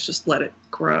 who cares? Just let it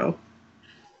grow.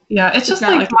 Yeah, it's just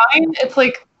mine. It's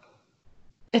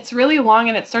it's really long,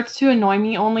 and it starts to annoy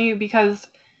me only because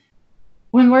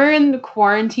when we're in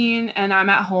quarantine and I'm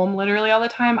at home literally all the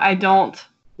time, I don't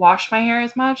wash my hair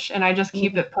as much, and I just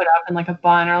keep it put up in a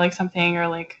bun or something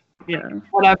or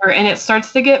whatever, and it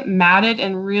starts to get matted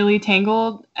and really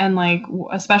tangled, and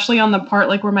especially on the part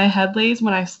where my head lays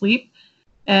when I sleep,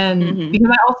 and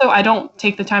because I don't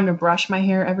take the time to brush my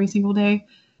hair every single day,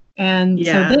 and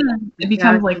so then it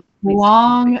becomes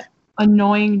long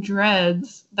annoying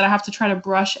dreads that I have to try to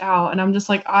brush out, and I'm just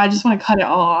I just want to cut it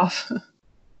all off.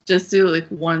 Just do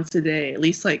once a day, at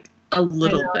least a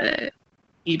little bit.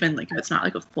 even like if it's not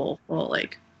like a full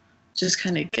like just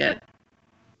kind of get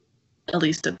at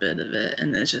least a bit of it,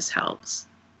 and it just helps.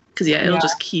 Because it'll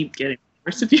just keep getting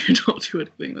worse if you don't do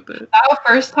anything with it. That was the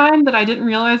first time that I didn't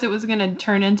realize it was gonna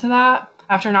turn into that.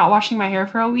 After not washing my hair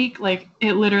for a week, like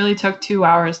it literally took 2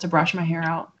 hours to brush my hair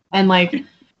out, and like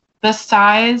the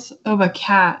size of a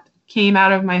cat came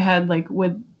out of my head, like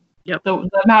with the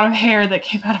amount of hair that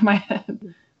came out of my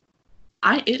head.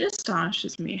 It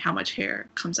astonishes me how much hair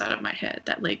comes out of my head.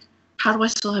 That like, how do I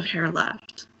still have hair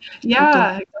left?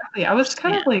 Yeah, exactly. I was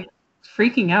kind of like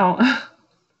freaking out.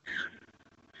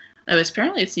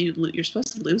 Apparently you're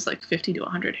supposed to lose like 50 to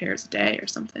 100 hairs a day or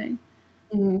something.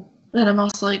 Mm-hmm. But I'm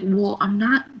also like, well, I'm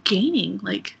not gaining.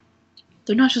 Like,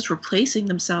 they're not just replacing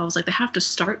themselves. Like, they have to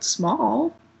start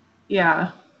small.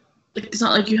 Yeah. Like, it's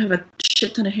not like you have a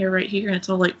shit ton of hair right here and it's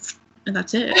all like, and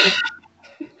that's it.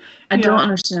 Like, I don't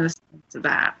understand the sense of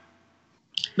that.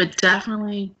 But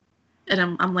definitely, and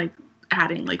I'm like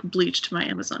adding like bleach to my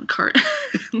Amazon cart.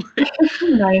 Like,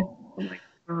 nice. I'm like,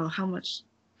 oh,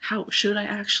 how should I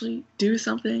actually do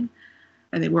something?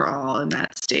 I think we're all in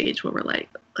that stage where we're like,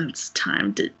 it's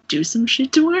time to do some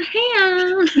shit to our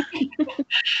hair.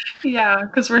 Yeah,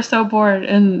 because we're so bored.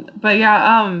 But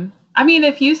yeah, I mean,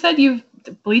 if you said you've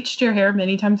bleached your hair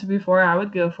many times before, I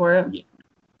would go for it. Yeah.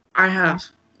 I have,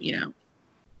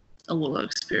 a little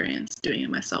experience doing it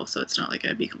myself, so it's not like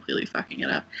I'd be completely fucking it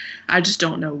up. I just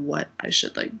don't know what I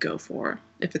should like go for.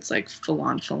 If it's like full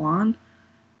on,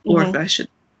 or if I should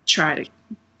try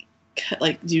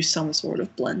to do some sort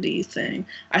of blendy thing.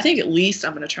 I think at least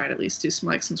I'm gonna try to at least do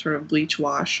some sort of bleach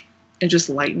wash and just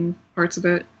lighten parts of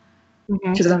it.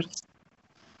 Because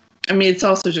it's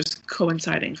also just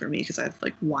coinciding for me because I've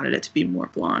like wanted it to be more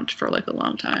blonde for like a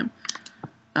long time.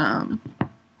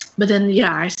 But then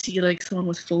I see like someone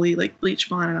with fully like bleach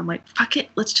blonde and I'm like, fuck it,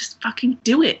 let's just fucking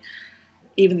do it.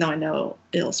 Even though I know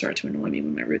it'll start to annoy me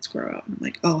when my roots grow out. And I'm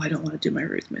like, oh, I don't want to do my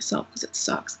roots myself because it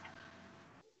sucks.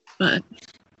 But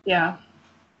yeah,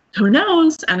 who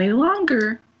knows any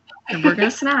longer? And we're gonna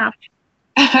snap.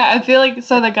 I feel like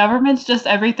the government's just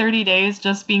every 30 days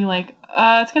just being like,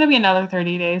 it's gonna be another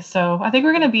 30 days. So I think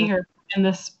we're gonna be here in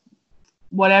this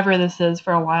whatever this is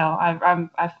for a while.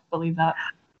 I believe that.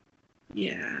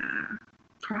 Yeah,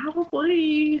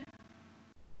 probably.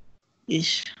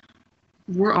 Ish.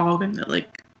 We're all gonna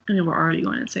we're already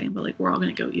going insane, but like we're all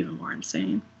gonna go even more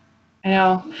insane. I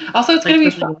know. Also, it's gonna be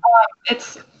fun.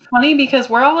 It's funny because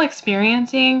we're all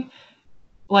experiencing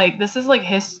this is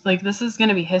this is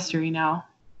gonna be history now.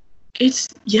 It's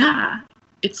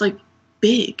like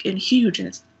big and huge and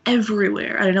it's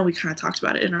everywhere. I know we kind of talked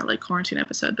about it in our like quarantine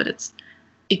episode, but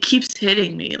it keeps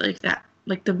hitting me like that.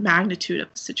 Like the magnitude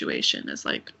of the situation is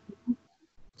like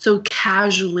so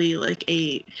casually like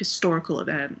a historical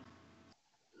event.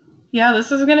 Yeah,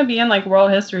 this is gonna be in like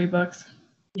world history books.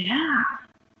 Yeah.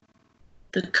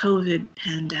 The COVID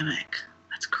pandemic.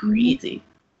 That's crazy.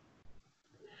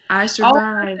 I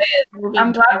survived.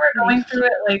 I'm glad we're going through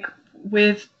it like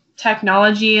with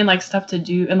technology and like stuff to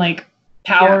do and like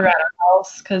power at our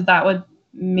house because that would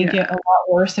make it a lot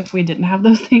worse if we didn't have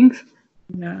those things.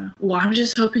 Yeah. Well, I'm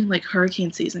just hoping like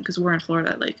hurricane season because we're in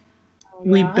Florida. Like,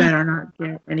 we better not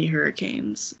get any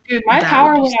hurricanes. Dude, my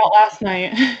power went out last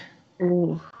night.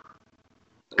 Oh.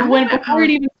 Before it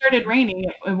even started raining,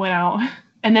 it went out,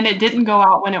 and then it didn't go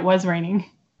out when it was raining.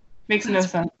 Makes no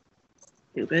sense.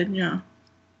 Stupid, yeah.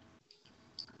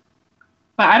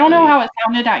 But I don't know how it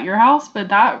sounded at your house, but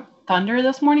that thunder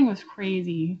this morning was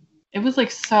crazy. It was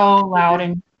like so loud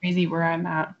and crazy where I'm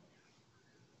at.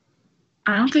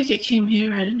 I don't think it came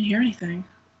here. I didn't hear anything.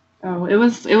 Oh, it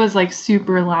was like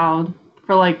super loud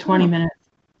for like 20 minutes.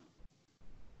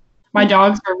 My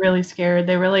dogs were really scared.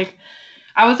 They were like,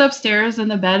 I was upstairs in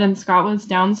the bed and Scott was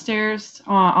downstairs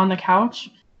on the couch,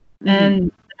 and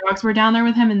the dogs were down there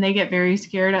with him, and they get very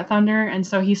scared at thunder. And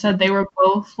so he said they were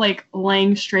both like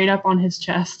laying straight up on his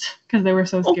chest because they were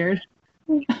so scared.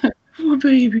 Poor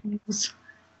babies.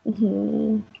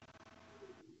 Oh.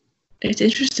 It's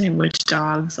interesting which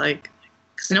dogs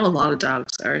because I know a lot of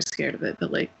dogs are scared of it,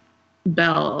 but like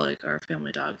Belle, like our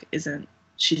family dog, isn't.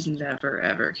 She's never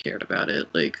ever cared about it.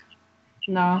 Like,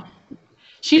 no,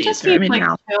 she just seems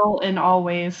chill in all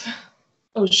ways.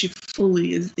 Oh, she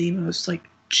fully is the most like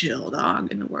chill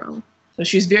dog in the world. So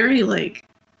she's very like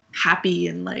happy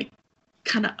and like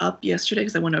kind of up yesterday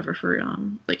because I went over for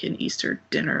like an Easter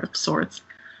dinner of sorts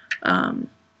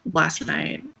last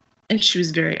night, and she was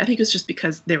very. I think it was just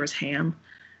because there was ham,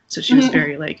 so she was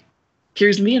very like,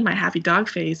 "Here's me in my happy dog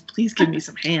face. Please give me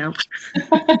some ham."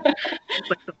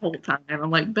 Like the whole time,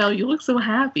 I'm like, "Belle, you look so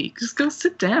happy. Just go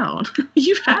sit down.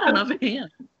 You've had enough ham."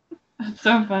 That's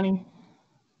so funny.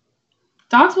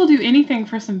 Dogs will do anything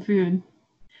for some food.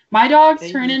 My dogs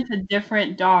turn into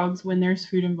different dogs when there's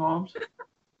food involved.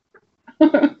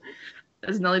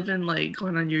 Has Nelly been like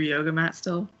going on your yoga mat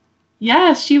still?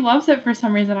 Yes, she loves it for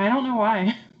some reason. I don't know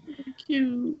why.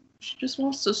 Cute. She just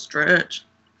wants to stretch.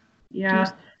 Yeah.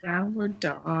 Downward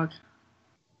dog.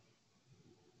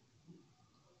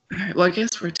 Alright, well, I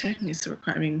guess we're technically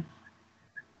I mean,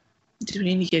 do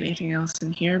we need to get anything else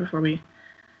in here before we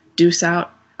deuce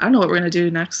out? I don't know what we're going to do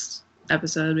next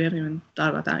episode. We haven't even thought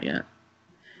about that yet.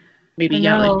 Maybe,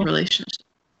 like relationships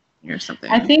or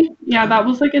something. I think, that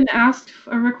was like a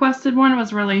requested one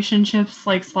was relationships,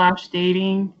 like /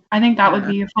 dating. I think that would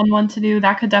be a fun one to do.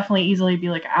 That could definitely easily be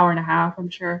like an hour and a half, I'm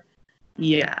sure.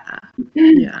 Yeah.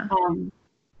 Yeah.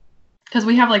 Because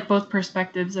we have like both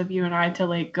perspectives of you and I to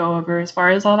like go over as far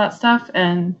as all that stuff.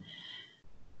 And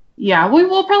yeah, we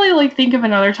will probably like think of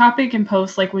another topic and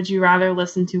post like, would you rather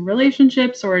listen to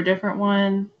relationships or a different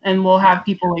one? And we'll have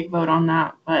people like vote on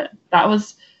that. But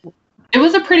it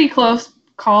was a pretty close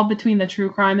call between the true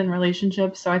crime and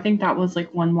relationships. So I think that was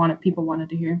like one people wanted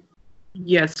to hear.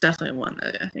 Yeah, it's definitely one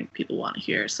that I think people want to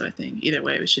hear. So I think either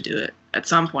way we should do it at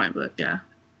some point. But yeah,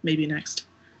 maybe next.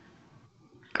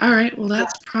 All right, well,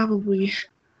 that's probably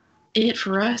it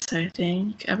for us, I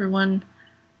think. Everyone,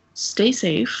 stay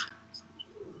safe.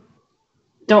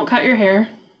 Don't cut your hair.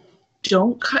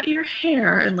 Don't cut your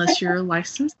hair unless you're a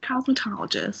licensed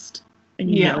cosmetologist and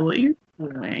you know what you're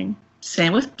doing.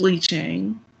 Same with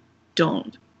bleaching.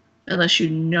 Don't, unless you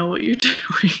know what you're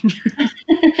doing.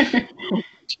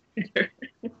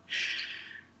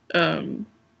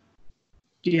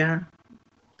 Yeah,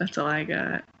 that's all I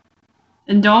got.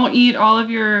 And don't eat all of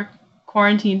your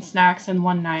quarantine snacks in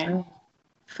one night.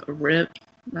 Rip.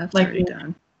 That's like already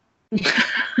done.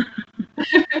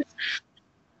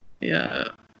 Yeah.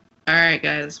 All right,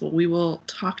 guys. Well, we will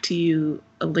talk to you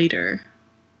later.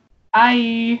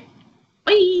 Bye.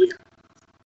 Bye.